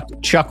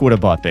 Chuck would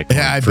have bought Bitcoin.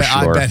 Yeah, for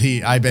sure.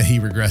 I bet he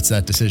regrets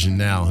that decision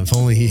now. If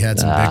only he had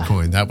some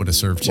Bitcoin, that would have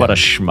served him. What a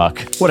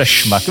schmuck.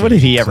 What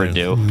did he ever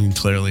do? He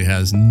clearly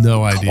has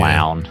no idea.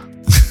 Clown.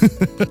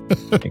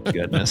 Thank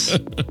goodness.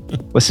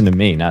 Listen to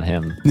me, not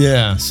him.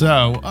 Yeah.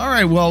 So, all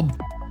right. Well,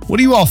 what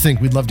do you all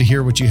think? We'd love to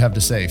hear what you have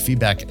to say.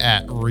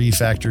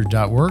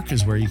 Feedback@refactor.work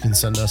is where you can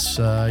send us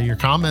your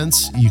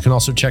comments. You can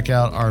also check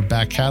out our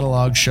back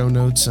catalog, show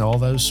notes, and all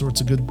those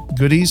sorts of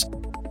goodies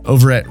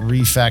over at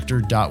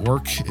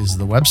refactor.work is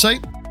the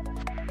website.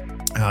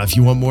 If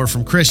you want more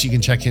from Chris, you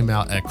can check him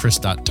out at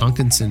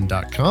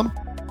chris.tonkinson.com.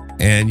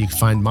 And you can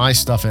find my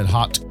stuff at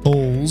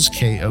hotcohls,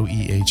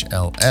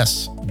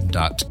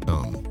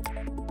 KOEHLS.com.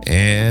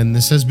 And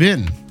this has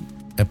been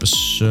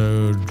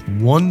episode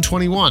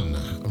 121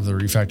 of the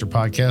Refactor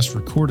Podcast,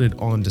 recorded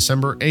on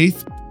December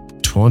 8th,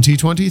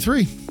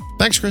 2023.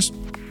 Thanks, Chris.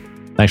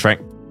 Thanks,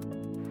 Frank.